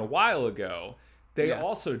came out a while ago, they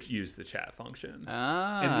also used the chat function.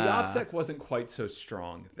 And the OPSEC wasn't quite so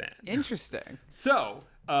strong then. Interesting. So,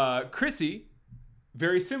 Chrissy,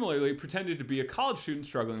 very similarly, pretended to be a college student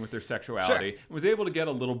struggling with their sexuality and was able to get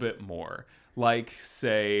a little bit more. Like,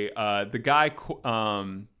 say, the guy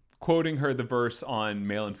quoting her the verse on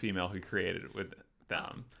male and female who created it with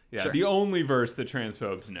them. Yeah, the only verse that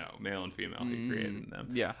transphobes know, male and female, he created them.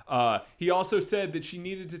 Yeah. He also said that she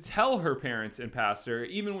needed to tell her parents and pastor,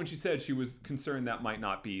 even when she said she was concerned that might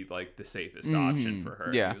not be like the safest option for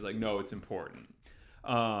her. Yeah. He was like, no, it's important.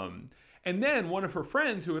 And then one of her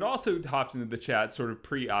friends who had also hopped into the chat sort of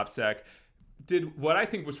pre-OPSEC did what I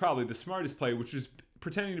think was probably the smartest play, which was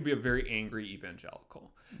pretending to be a very angry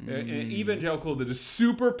evangelical. An evangelical that is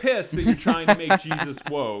super pissed that you're trying to make Jesus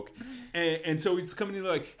woke. And so he's coming in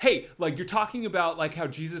like, hey, like you're talking about like how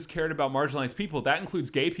Jesus cared about marginalized people. That includes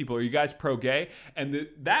gay people. Are you guys pro-gay? And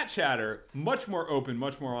that chatter, much more open,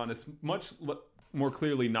 much more honest, more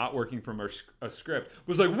clearly not working from a script,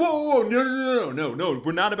 was like, whoa, no,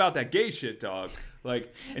 we're not about that gay shit, dog.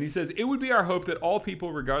 Like, and he says, it would be our hope that all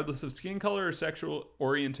people, regardless of skin color or sexual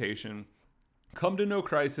orientation, come to know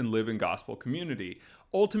Christ and live in gospel community,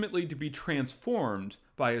 ultimately to be transformed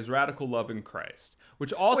by his radical love in Christ,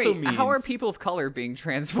 which also means... how are people of color being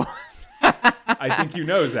transformed? I think you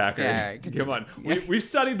know, Zachary. Yeah, come on. We've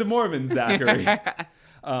studied the Mormons, Zachary.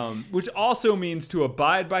 Which also means to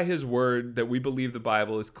abide by his word that we believe the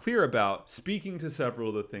Bible is clear about, speaking to several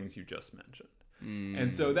of the things you just mentioned.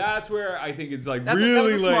 And so that's where I think it's like that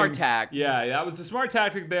was a smart tack. Yeah, that was a smart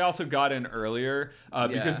tactic. They also got in earlier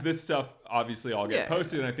because this stuff obviously all get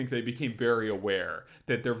posted, and I think they became very aware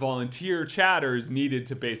that their volunteer chatters needed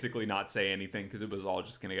to basically not say anything because it was all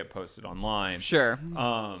just going to get posted online. Sure.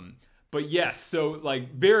 But yes, so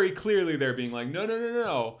like very clearly they're being like,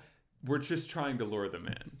 no, we're just trying to lure them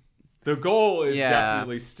in. The goal is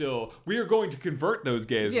definitely still, we are going to convert those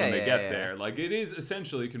gays when they get there. Like, it is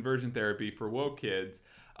essentially conversion therapy for woke kids.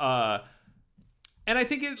 And I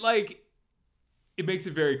think it makes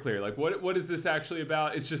it very clear. Like, what is this actually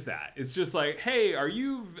about? It's just that. It's just like, hey, are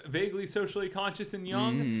you vaguely socially conscious and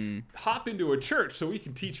young? Hop into a church so we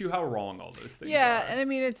can teach you how wrong all those things are. Yeah, and I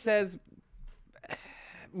mean, it says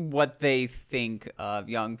what they think of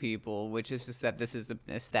young people, which is just that this is an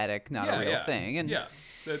aesthetic, not a real thing. And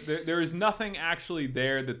there is nothing actually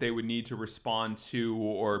there that they would need to respond to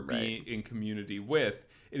or be in community with.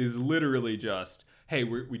 It is literally just, hey,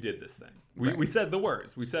 we did this thing. We said the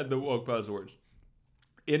words. We said the woke buzzwords.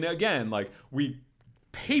 And again, like, we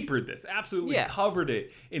papered this, absolutely covered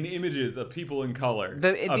it in images of people in color.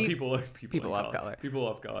 People of color. People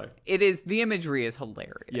of color. It is, the imagery is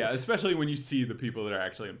hilarious. Yeah, especially when you see the people that are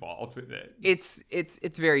actually involved with it. It's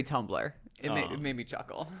very Tumblr. It made me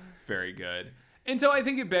chuckle. It's very good. And so I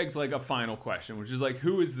think it begs like a final question, which is like,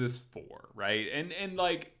 who is this for, right? And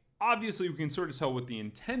like, obviously we can sort of tell what the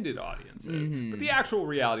intended audience is, but the actual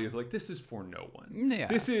reality is like, this is for no one. Yeah.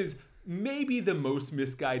 This is maybe the most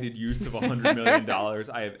misguided use of $100 million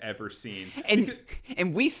I have ever seen.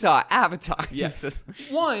 And we saw Avatar. Yes.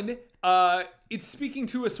 One, it's speaking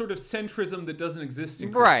to a sort of centrism that doesn't exist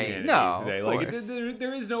in Christianity today. Of like course.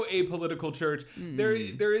 there is no apolitical church. There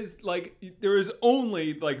is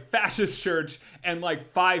only like fascist church and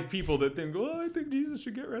like 5 people that think, I think Jesus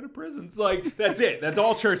should get rid of prisons. Like, that's it. That's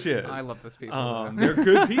all church is. I love those people. They're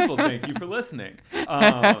good people. Thank you for listening.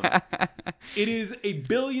 It is $1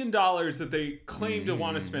 billion that they claim to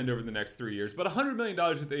want to spend over the next 3 years, but $100 million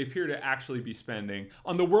that they appear to actually be spending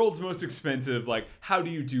on the world's most expensive, like, how do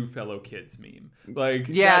you do fellow kids meme. Like,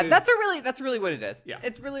 that's really what it is. Yeah.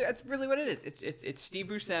 It's really what it is. It's Steve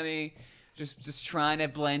Buscemi just trying to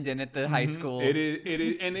blend in at the high school. It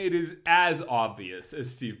is as obvious as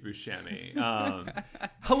Steve Buscemi.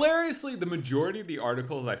 Hilariously, the majority of the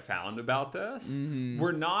articles I found about this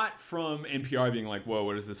were not from NPR being like, whoa,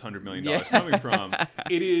 what is this $100 million coming from?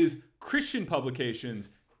 It is Christian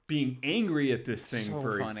publications being angry at this thing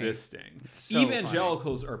for existing.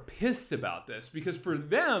 Evangelicals are pissed about this because for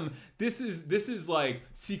them, this is like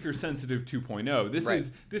seeker sensitive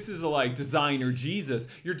 2.0. This is a like designer Jesus.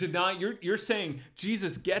 You're saying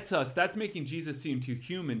Jesus gets us. That's making Jesus seem too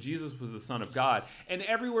human. Jesus was the Son of God. And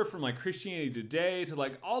everywhere from like Christianity Today to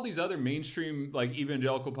like all these other mainstream like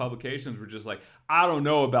evangelical publications were just like, I don't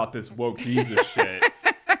know about this woke Jesus shit.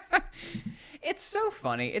 It's so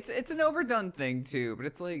funny. It's an overdone thing too, but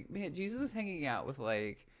it's like, man, Jesus was hanging out with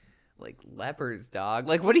like lepers, dog.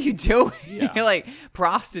 Like, what are you doing? Yeah. Like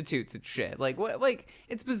prostitutes and shit. Like, what? Like,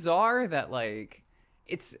 it's bizarre that like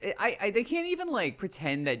they can't even like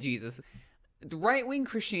pretend that Jesus. Right-wing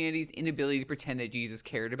Christianity's inability to pretend that Jesus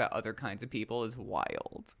cared about other kinds of people is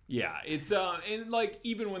wild. Yeah, it's and like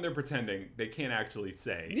even when they're pretending, they can't actually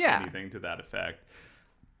say anything to that effect.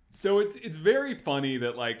 So it's very funny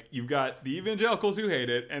that like you've got the evangelicals who hate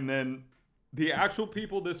it, and then the actual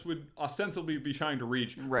people this would ostensibly be trying to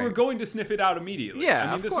reach who are going to sniff it out immediately. Yeah,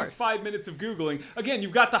 I mean, this course. was 5 minutes of Googling. Again,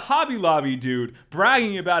 you've got the Hobby Lobby dude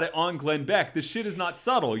bragging about it on Glenn Beck. This shit is not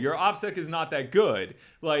subtle. Your OPSEC is not that good.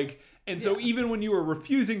 Like, and so even when you are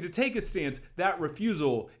refusing to take a stance, that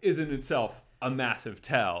refusal is in itself a massive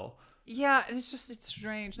tell. Yeah, and it's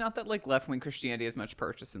strange. Not that like left-wing Christianity has much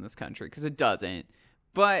purchase in this country, because it doesn't.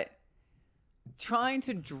 But trying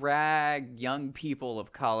to drag young people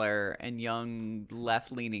of color and young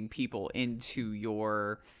left-leaning people into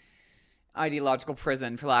your ideological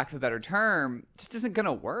prison, for lack of a better term, just isn't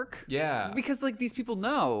gonna work. Yeah. Because like these people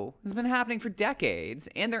know this has been happening for decades,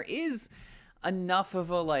 and there is enough of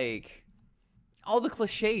a like all the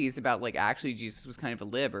cliches about like actually Jesus was kind of a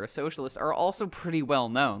lib or a socialist are also pretty well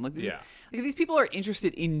known. Like these people are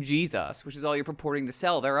interested in Jesus, which is all you're purporting to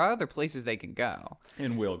sell. There are other places they can go.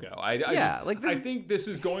 And will go. I think this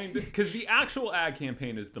is going to, because the actual ad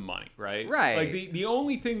campaign is the money, right? Right. Like the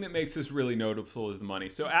only thing that makes this really noticeable is the money.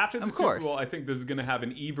 So after the Super Bowl, I think this is going to have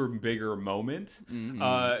an even bigger moment.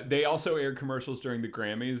 Mm-hmm. They also aired commercials during the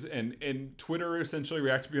Grammys, and Twitter essentially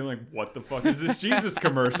reacted being like, "What the fuck is this Jesus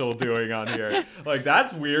commercial doing on here? Like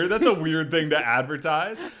that's weird. That's a weird thing to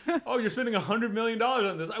advertise. Oh, you're spending $100 million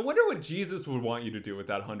on this. I wonder what Jesus would want you to do with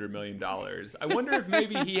that $100 million. I wonder if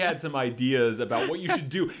maybe he had some ideas about what you should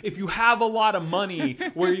do if you have a lot of money,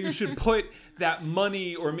 where you should put that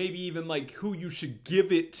money, or maybe even like who you should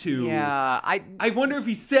give it to. Yeah, I wonder if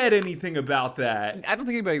he said anything about that. I don't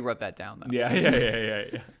think anybody wrote that down though.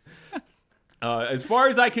 Yeah. As far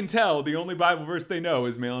as I can tell, the only Bible verse they know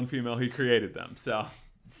is male and female. He created them. So.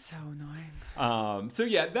 So annoying. So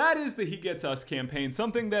yeah, that is the He Gets Us campaign.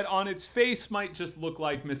 Something that on its face might just look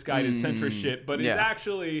like misguided centrist shit, but it's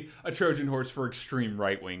actually a Trojan horse for extreme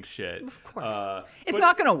right-wing shit. Of course. It's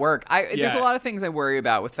not going to work. There's a lot of things I worry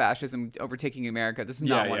about with fascism overtaking America. This is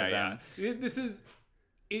not one of them. This is...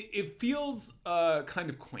 It feels kind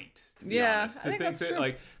of quaint, to be honest. I think that's true.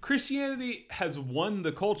 Like, Christianity has won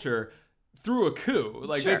the culture through a coup.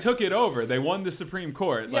 Like, they took it over. They won the Supreme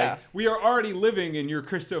Court. Like, we are already living in your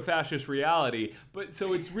Christo-fascist reality. But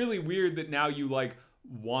so it's really weird that now you, like,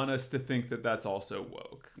 want us to think that that's also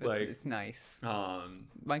woke. It's nice.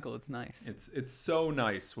 Michael, it's nice. It's so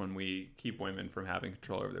nice when we keep women from having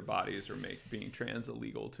control over their bodies or make being trans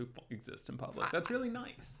illegal to exist in public. That's really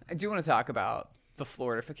nice. I do want to talk about the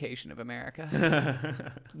Floridification of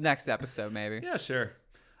America. Next episode, maybe. Yeah, sure.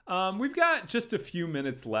 We've got just a few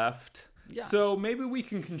minutes left. Yeah. So maybe we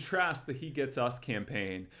can contrast the He Gets Us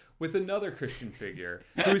campaign with another Christian figure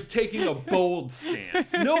who is taking a bold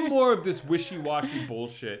stance. No more of this wishy-washy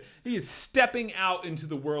bullshit. He is stepping out into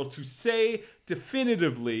the world to say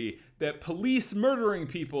definitively that police murdering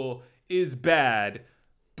people is bad,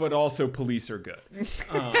 but also police are good.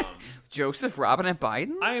 Joseph Robinette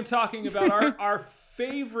Biden? I am talking about our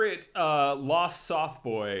favorite lost soft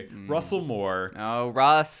boy, Russell Moore. Oh,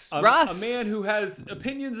 Russ. A man who has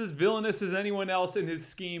opinions as villainous as anyone else in his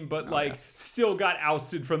scheme, but still got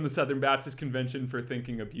ousted from the Southern Baptist Convention for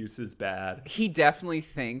thinking abuse is bad. He definitely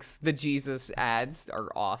thinks the Jesus ads are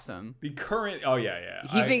awesome. The current,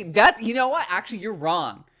 He think that, you know what? Actually, you're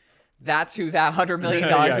wrong. That's who that $100 million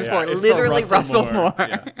is for. It's Literally for Russell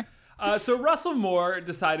Moore. So Russell Moore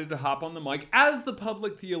decided to hop on the mic as the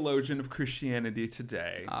public theologian of Christianity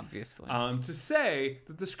today. Obviously. To say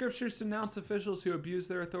that the scriptures denounce officials who abuse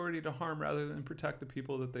their authority to harm rather than protect the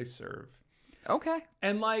people that they serve. Okay.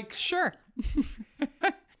 And like... Sure.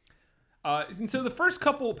 And so the first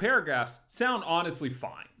couple paragraphs sound honestly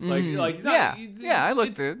fine. I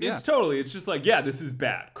looked through it. It's totally, it's just like, this is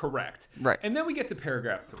bad. Correct. Right. And then we get to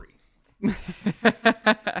paragraph 3.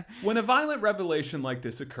 When a violent revelation like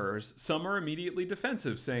this occurs, some are immediately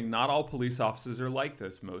defensive, saying not all police officers are like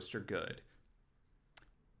this, most are good.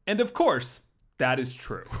 And of course, that is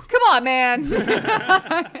true. Come on, man.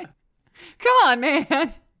 Come on,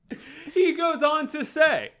 man. He goes on to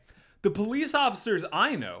say, the police officers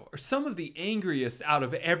I know are some of the angriest out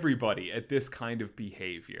of everybody at this kind of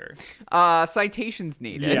behavior. Citations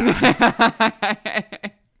needed. Yeah.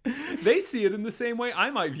 They see it in the same way I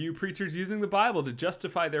might view preachers using the Bible to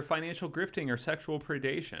justify their financial grifting or sexual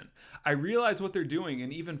predation. I realize what they're doing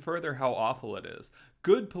and even further how awful it is.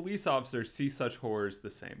 Good police officers see such horrors the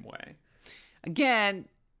same way. Again,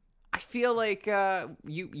 I feel like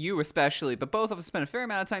you especially, but both of us spent a fair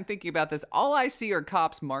amount of time thinking about this. All I see are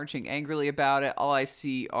cops marching angrily about it. All I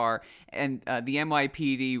see are the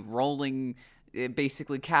NYPD rolling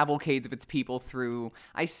basically cavalcades of its people through.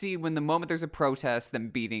 I see when the moment there's a protest, them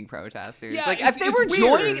beating protesters. Yeah, like if they were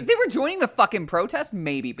joining the fucking protest,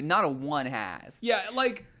 maybe, but not a one has. Yeah,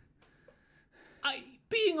 like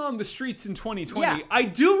being on the streets in 2020, I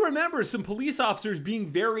do remember some police officers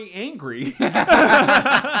being very angry. Dare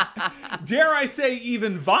I say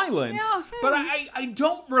even violent. Yeah. But I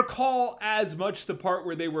don't recall as much the part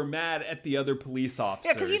where they were mad at the other police officers.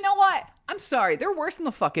 Yeah, because you know what? I'm sorry, they're worse than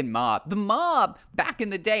the fucking mob. The mob, back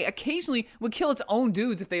in the day, occasionally would kill its own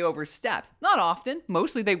dudes if they overstepped. Not often.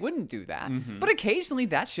 Mostly they wouldn't do that. Mm-hmm. But occasionally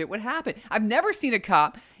that shit would happen. I've never seen a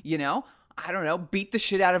cop, beat the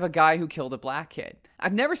shit out of a guy who killed a black kid.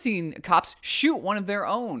 I've never seen cops shoot one of their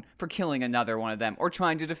own for killing another one of them or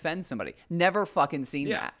trying to defend somebody. Never fucking seen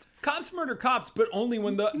that. Cops murder cops, but only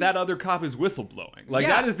when that other cop is whistleblowing. Like,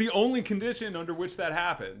 Yeah. that is the only condition under which that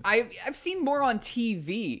happens. I've seen more on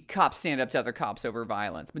TV cops stand up to other cops over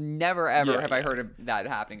violence, but never ever Yeah, have I yeah. heard of that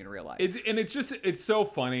happening in real life. It's so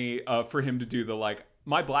funny for him to do the, like,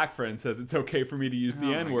 my black friend says it's okay for me to use the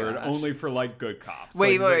Oh my N-word gosh. only for, like, good cops.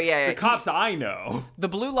 Wait, Like, wait, yeah. The cops I know. The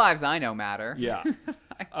blue lives I know matter. Yeah.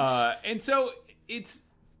 And so it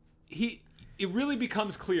really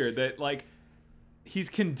becomes clear that, like, he's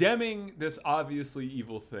condemning this obviously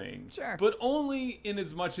evil thing, Sure. but only in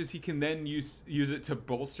as much as he can then use it to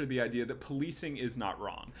bolster the idea that policing is not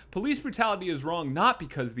wrong. Police brutality is wrong not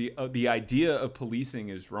because the idea of policing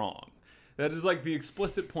is wrong. That is like the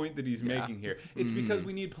explicit point that he's making here. It's because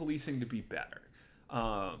we need policing to be better.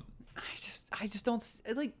 I just don't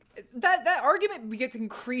like that argument gets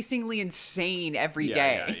increasingly insane every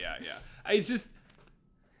day. Yeah. It's just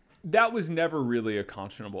that was never really a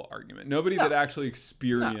conscionable argument. Nobody that actually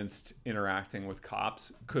experienced interacting with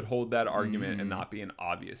cops could hold that argument and not be an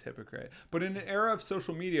obvious hypocrite. But in an era of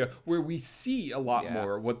social media where we see a lot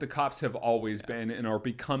more what the cops have always been and are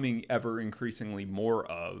becoming ever increasingly more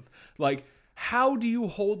of, like, how do you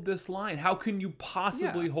hold this line? How can you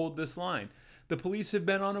possibly hold this line? The police have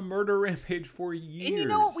been on a murder rampage for years. And you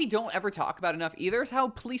know what we don't ever talk about enough either is how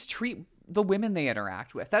police treat the women they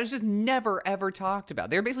interact with. That is just never, ever talked about.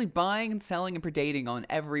 They're basically buying and selling and predating on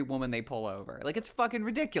every woman they pull over. Like, it's fucking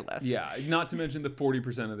ridiculous. Yeah, not to mention the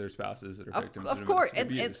 40% of their spouses that are victims Of of course.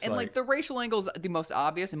 domestic abuse. And like, the racial angle is the most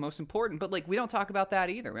obvious and most important, but, like, we don't talk about that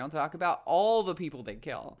either. We don't talk about all the people they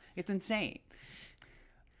kill. It's insane.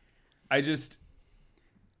 It's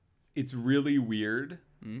really weird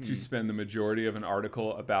to spend the majority of an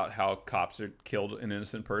article about how cops are killed an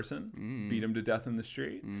innocent person, beat him to death in the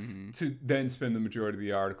street, to then spend the majority of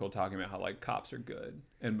the article talking about how, like, cops are good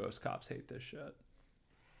and most cops hate this shit.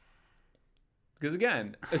 Because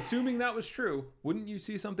again, assuming that was true, wouldn't you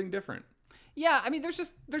see something different? Yeah, I mean,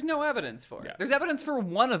 there's no evidence for it. Yeah. There's evidence for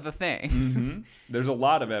one of the things. There's a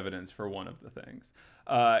lot of evidence for one of the things.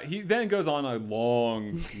 He then goes on a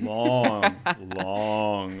long,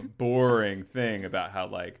 boring thing about how,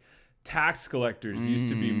 like, tax collectors used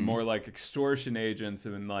to be more like extortion agents,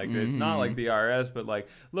 and, like, it's not like the IRS, but, like,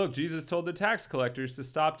 look, Jesus told the tax collectors to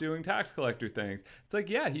stop doing tax collector things. It's like,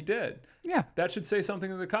 yeah, he did. Yeah. That should say something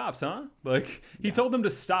to the cops, huh? Like, he told them to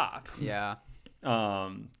stop. Yeah.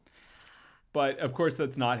 But, of course,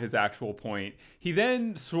 that's not his actual point. He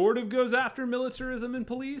then sort of goes after militarism in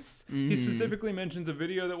police. He specifically mentions a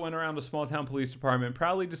video that went around a small-town police department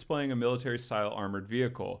proudly displaying a military-style armored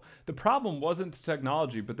vehicle. The problem wasn't the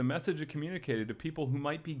technology, but the message it communicated to people who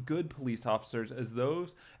might be good police officers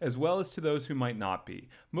as well as to those who might not be.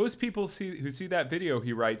 Most people who see that video,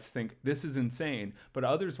 he writes, think, this is insane, but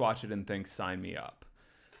others watch it and think, sign me up.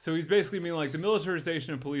 So he's basically being like, the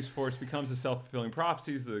militarization of police force becomes a self-fulfilling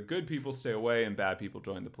prophecy, so the good people stay away and bad people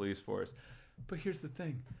join the police force. But here's the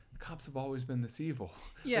thing. Cops have always been this evil.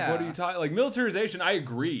 Yeah. Like, what are you talking? Like, militarization, I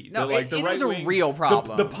agree. No, that, like, it is a real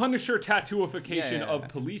problem. The Punisher tattooification of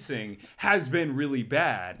policing has been really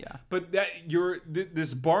bad. Yeah. But that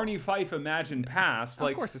this Barney Fife imagined past,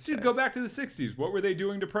 like, course it's dude, fake. go back to the 60s. What were they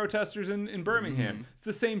doing to protesters in Birmingham? It's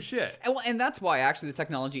the same shit. And that's why actually the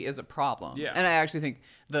technology is a problem. Yeah. And I actually think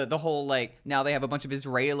the whole, like, now they have a bunch of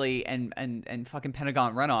Israeli and fucking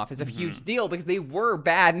Pentagon runoff is a huge deal because they were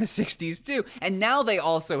bad in the 60s too. And now they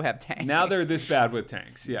also have tanks. Now they're this bad with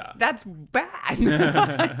tanks. Yeah. That's bad.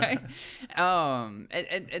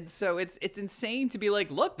 And so it's insane to be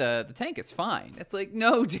like, look, the tank is fine. It's like,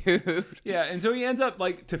 no, dude. Yeah, and so he ends up,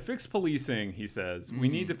 like, to fix policing, he says, we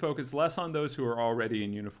need to focus less on those who are already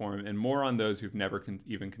in uniform and more on those who've never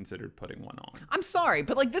even considered putting one on. I'm sorry,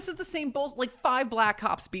 but, like, this is the same bullshit. Like, 5 black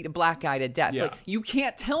cops beat a black guy to death. Yeah. Like, you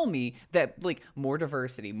can't tell me that, like, more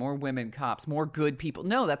diversity, more women cops, more good people.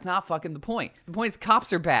 No, that's not fucking the point. The point is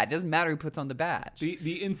cops are bad. It doesn't matter who puts on the badge.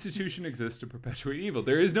 The institution exists to perpetuate evil.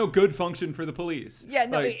 There is no good function for the police. Yeah,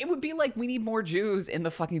 no, Like, it would be like we need more Jews in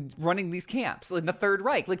the fucking running these camps, like in the Third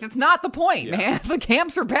Reich. Like, that's not the point, man. The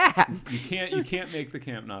camps are bad. you can't make the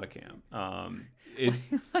camp not a camp.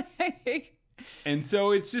 And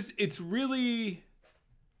so it's really,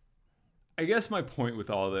 I guess my point with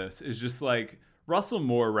all this is just, like, Russell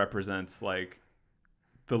Moore represents, like,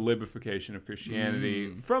 the libification of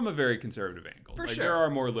Christianity from a very conservative angle. For like, sure. there are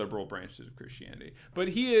more liberal branches of Christianity, but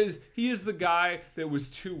he is the guy that was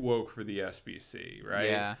too woke for the SBC, right?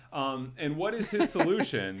 Yeah. And what is his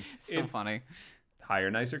solution? So funny. Hire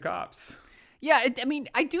nicer cops. Yeah, I mean,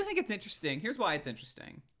 I do think it's interesting. Here's why it's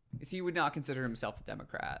interesting. He would not consider himself a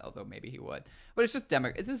Democrat, although maybe he would. But it's just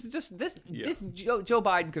This is just this. This Joe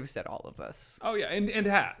Biden could have said all of this. Oh yeah, and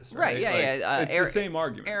has Right? Yeah. It's the same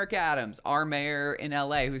argument. Eric Adams, our mayor in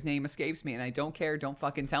L.A., whose name escapes me, and I don't care. Don't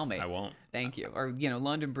fucking tell me. I won't. Thank you. Or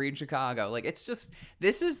London Breed, Chicago. Like it's just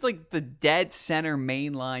this is like the dead center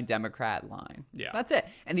mainline Democrat line. Yeah, that's it.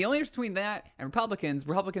 And the only difference between that and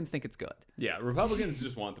Republicans think it's good. Yeah, Republicans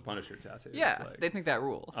just want the Punisher tattoos. Yeah, they think that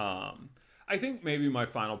rules. I think maybe my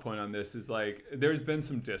final point on this is like there's been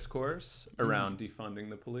some discourse around defunding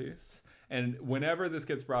the police. And whenever this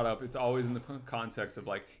gets brought up, it's always in the context of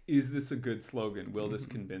like, is this a good slogan? Will this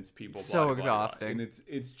convince people? So blah, exhausting. Blah, blah. And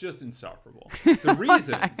it's just insufferable. The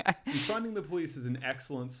reason defunding the police is an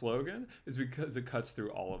excellent slogan is because it cuts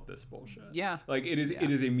through all of this bullshit. Yeah. Like it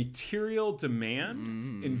is a material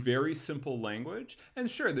demand in very simple language. And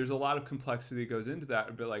sure, there's a lot of complexity that goes into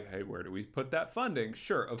that. But like, hey, where do we put that funding?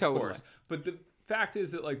 Sure, of course. But the fact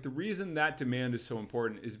is that like the reason that demand is so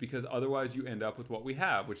important is because otherwise you end up with what we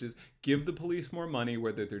have, which is give the police more money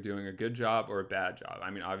whether they're doing a good job or a bad job. I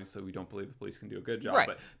mean, obviously we don't believe the police can do a good job,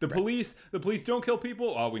 but the police don't kill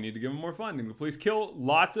people. Oh, we need to give them more funding. The police kill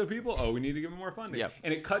lots of people. Oh, we need to give them more funding. Yep.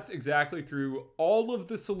 And it cuts exactly through all of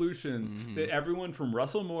the solutions that everyone from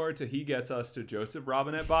Russell Moore to He Gets Us to Joseph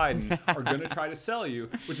Robinette Biden are going to try to sell you,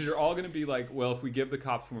 which are all going to be like, well, if we give the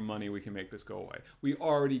cops more money, we can make this go away. We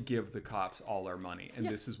already give the cops all our money, and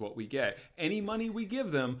this is what we get. Any money we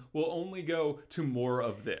give them will only go to more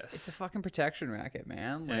of this. It's a fucking protection racket,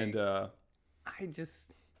 man. Like, and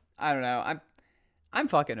I don't know. I'm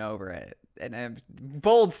fucking over it. And I'm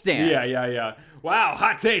bold stance. Yeah. Wow,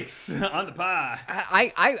 hot takes on the pie.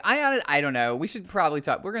 I don't know. We should probably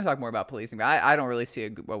talk. We're gonna talk more about policing, but I don't really see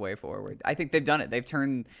a way forward. I think they've done it. They've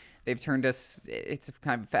turned us. It's a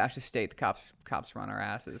kind of a fascist state. The cops run our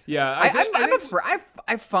asses. Yeah,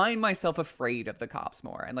 I find myself afraid of the cops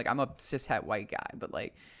more, and like I'm a cishet white guy, but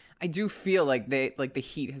like I do feel like the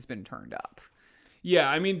heat has been turned up. Yeah,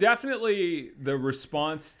 I mean, definitely the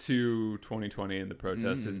response to 2020 and the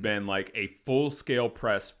protest has been like a full-scale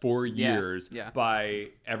press for years by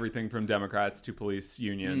everything from Democrats to police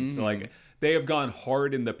unions. So like they have gone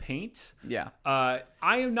hard in the paint. Yeah. I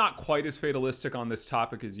am not quite as fatalistic on this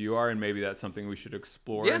topic as you are, and maybe that's something we should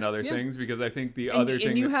explore in other things, because I think other thing...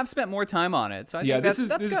 And you have spent more time on it, so I think this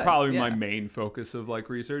is probably my Yeah. main focus of like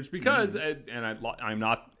research, because, I'm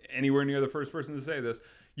not anywhere near the first person to say this,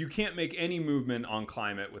 you can't make any movement on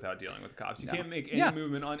climate without dealing with the cops. You can't make any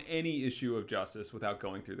movement on any issue of justice without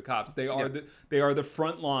going through the cops. They are the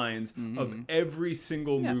front lines of every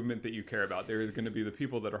single movement that you care about. They're going to be the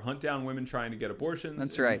people that are hunt down women trying to get abortions.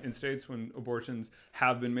 That's right. In states when abortions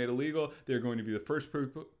have been made illegal, they're going to be the first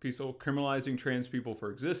people criminalizing trans people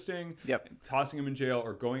for existing, tossing them in jail,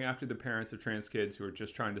 or going after the parents of trans kids who are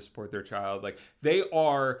just trying to support their child. Like they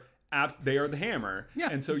are the hammer.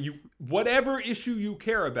 And so whatever issue you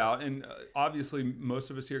care about, and obviously most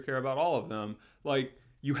of us here care about all of them, like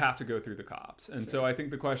you have to go through the cops. And so I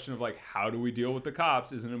think the question of like, how do we deal with the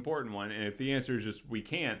cops is an important one. And if the answer is just, we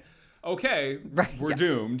can't, we're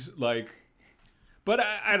doomed. Like, but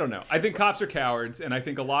I don't know. I think cops are cowards. And I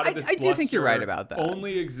think a lot of this I do think you're right about that.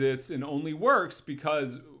 Only exists and only works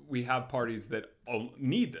because we have parties that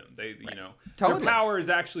need them. They, their power is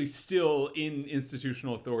actually still in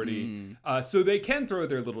institutional authority, so they can throw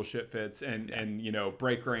their little shit fits and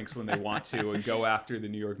break ranks when they want to and go after the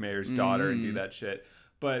New York mayor's daughter and do that shit.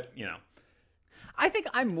 But I think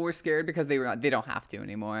I'm more scared because they don't have to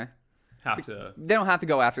anymore. They don't have to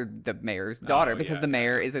go after the mayor's daughter because the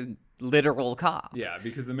mayor is a literal cop. Yeah,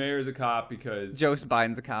 because the mayor is a cop, because Joseph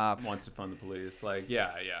Biden's a cop. Wants to fund the police. Like,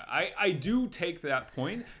 I do take that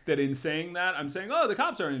point that in saying that, I'm saying, the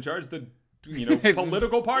cops aren't in charge. The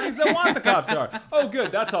political parties that want the cops are. Oh,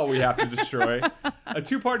 good. That's all we have to destroy. A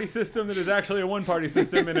two-party system that is actually a one-party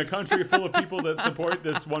system in a country full of people that support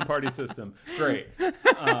this one-party system. Great.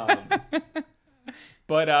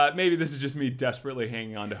 But maybe this is just me desperately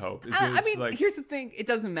hanging on to hope. Here's the thing. It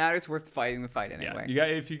doesn't matter. It's worth fighting the fight anyway. Yeah,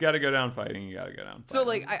 if you got to go down fighting, you got to go down fighting. So,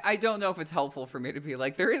 like, I don't know if it's helpful for me to be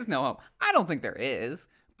like, there is no hope. I don't think there is.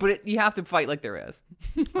 But you have to fight like there is.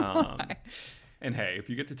 And hey, if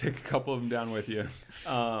you get to take a couple of them down with you.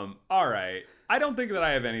 All right. I don't think that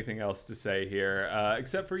I have anything else to say here,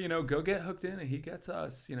 except for, go get hooked in and He Gets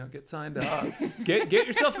Us, get signed up. Get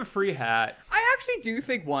yourself a free hat. I actually do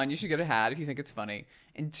think, one, you should get a hat if you think it's funny.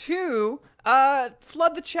 And two,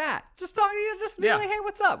 flood the chat. Just be like, hey,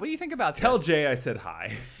 what's up? What do you think about this? Tell Jay I said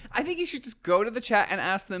hi. I think you should just go to the chat and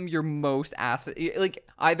ask them your most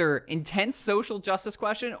either intense social justice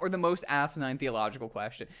question or the most asinine theological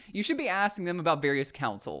question. You should be asking them about various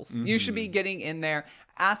councils. You should be getting in there,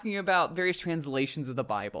 asking about various translations of the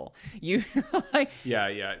Bible. You like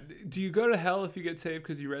Yeah. Do you go to hell if you get saved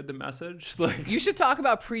because you read the message? Like, you should talk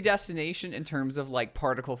about predestination in terms of like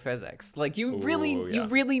particle physics. Like you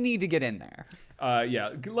really need to get in there.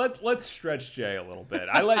 Yeah. Let's stretch Jay a little bit.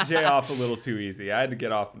 I let Jay off a little too easy. I had to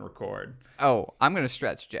get off and record. Oh, I'm gonna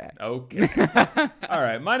stretch Jay. Okay. All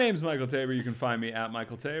right. My name's Michael Tabor. You can find me at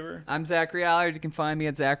Michael Tabor. I'm Zachary Allard. You can find me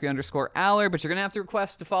at Zachary_Allard, but you're gonna have to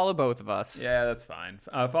request to follow both of us. Yeah, that's fine.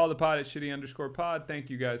 Follow the pod at shitty_pod. Thank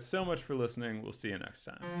you guys so much for listening. We'll see you next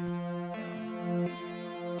time.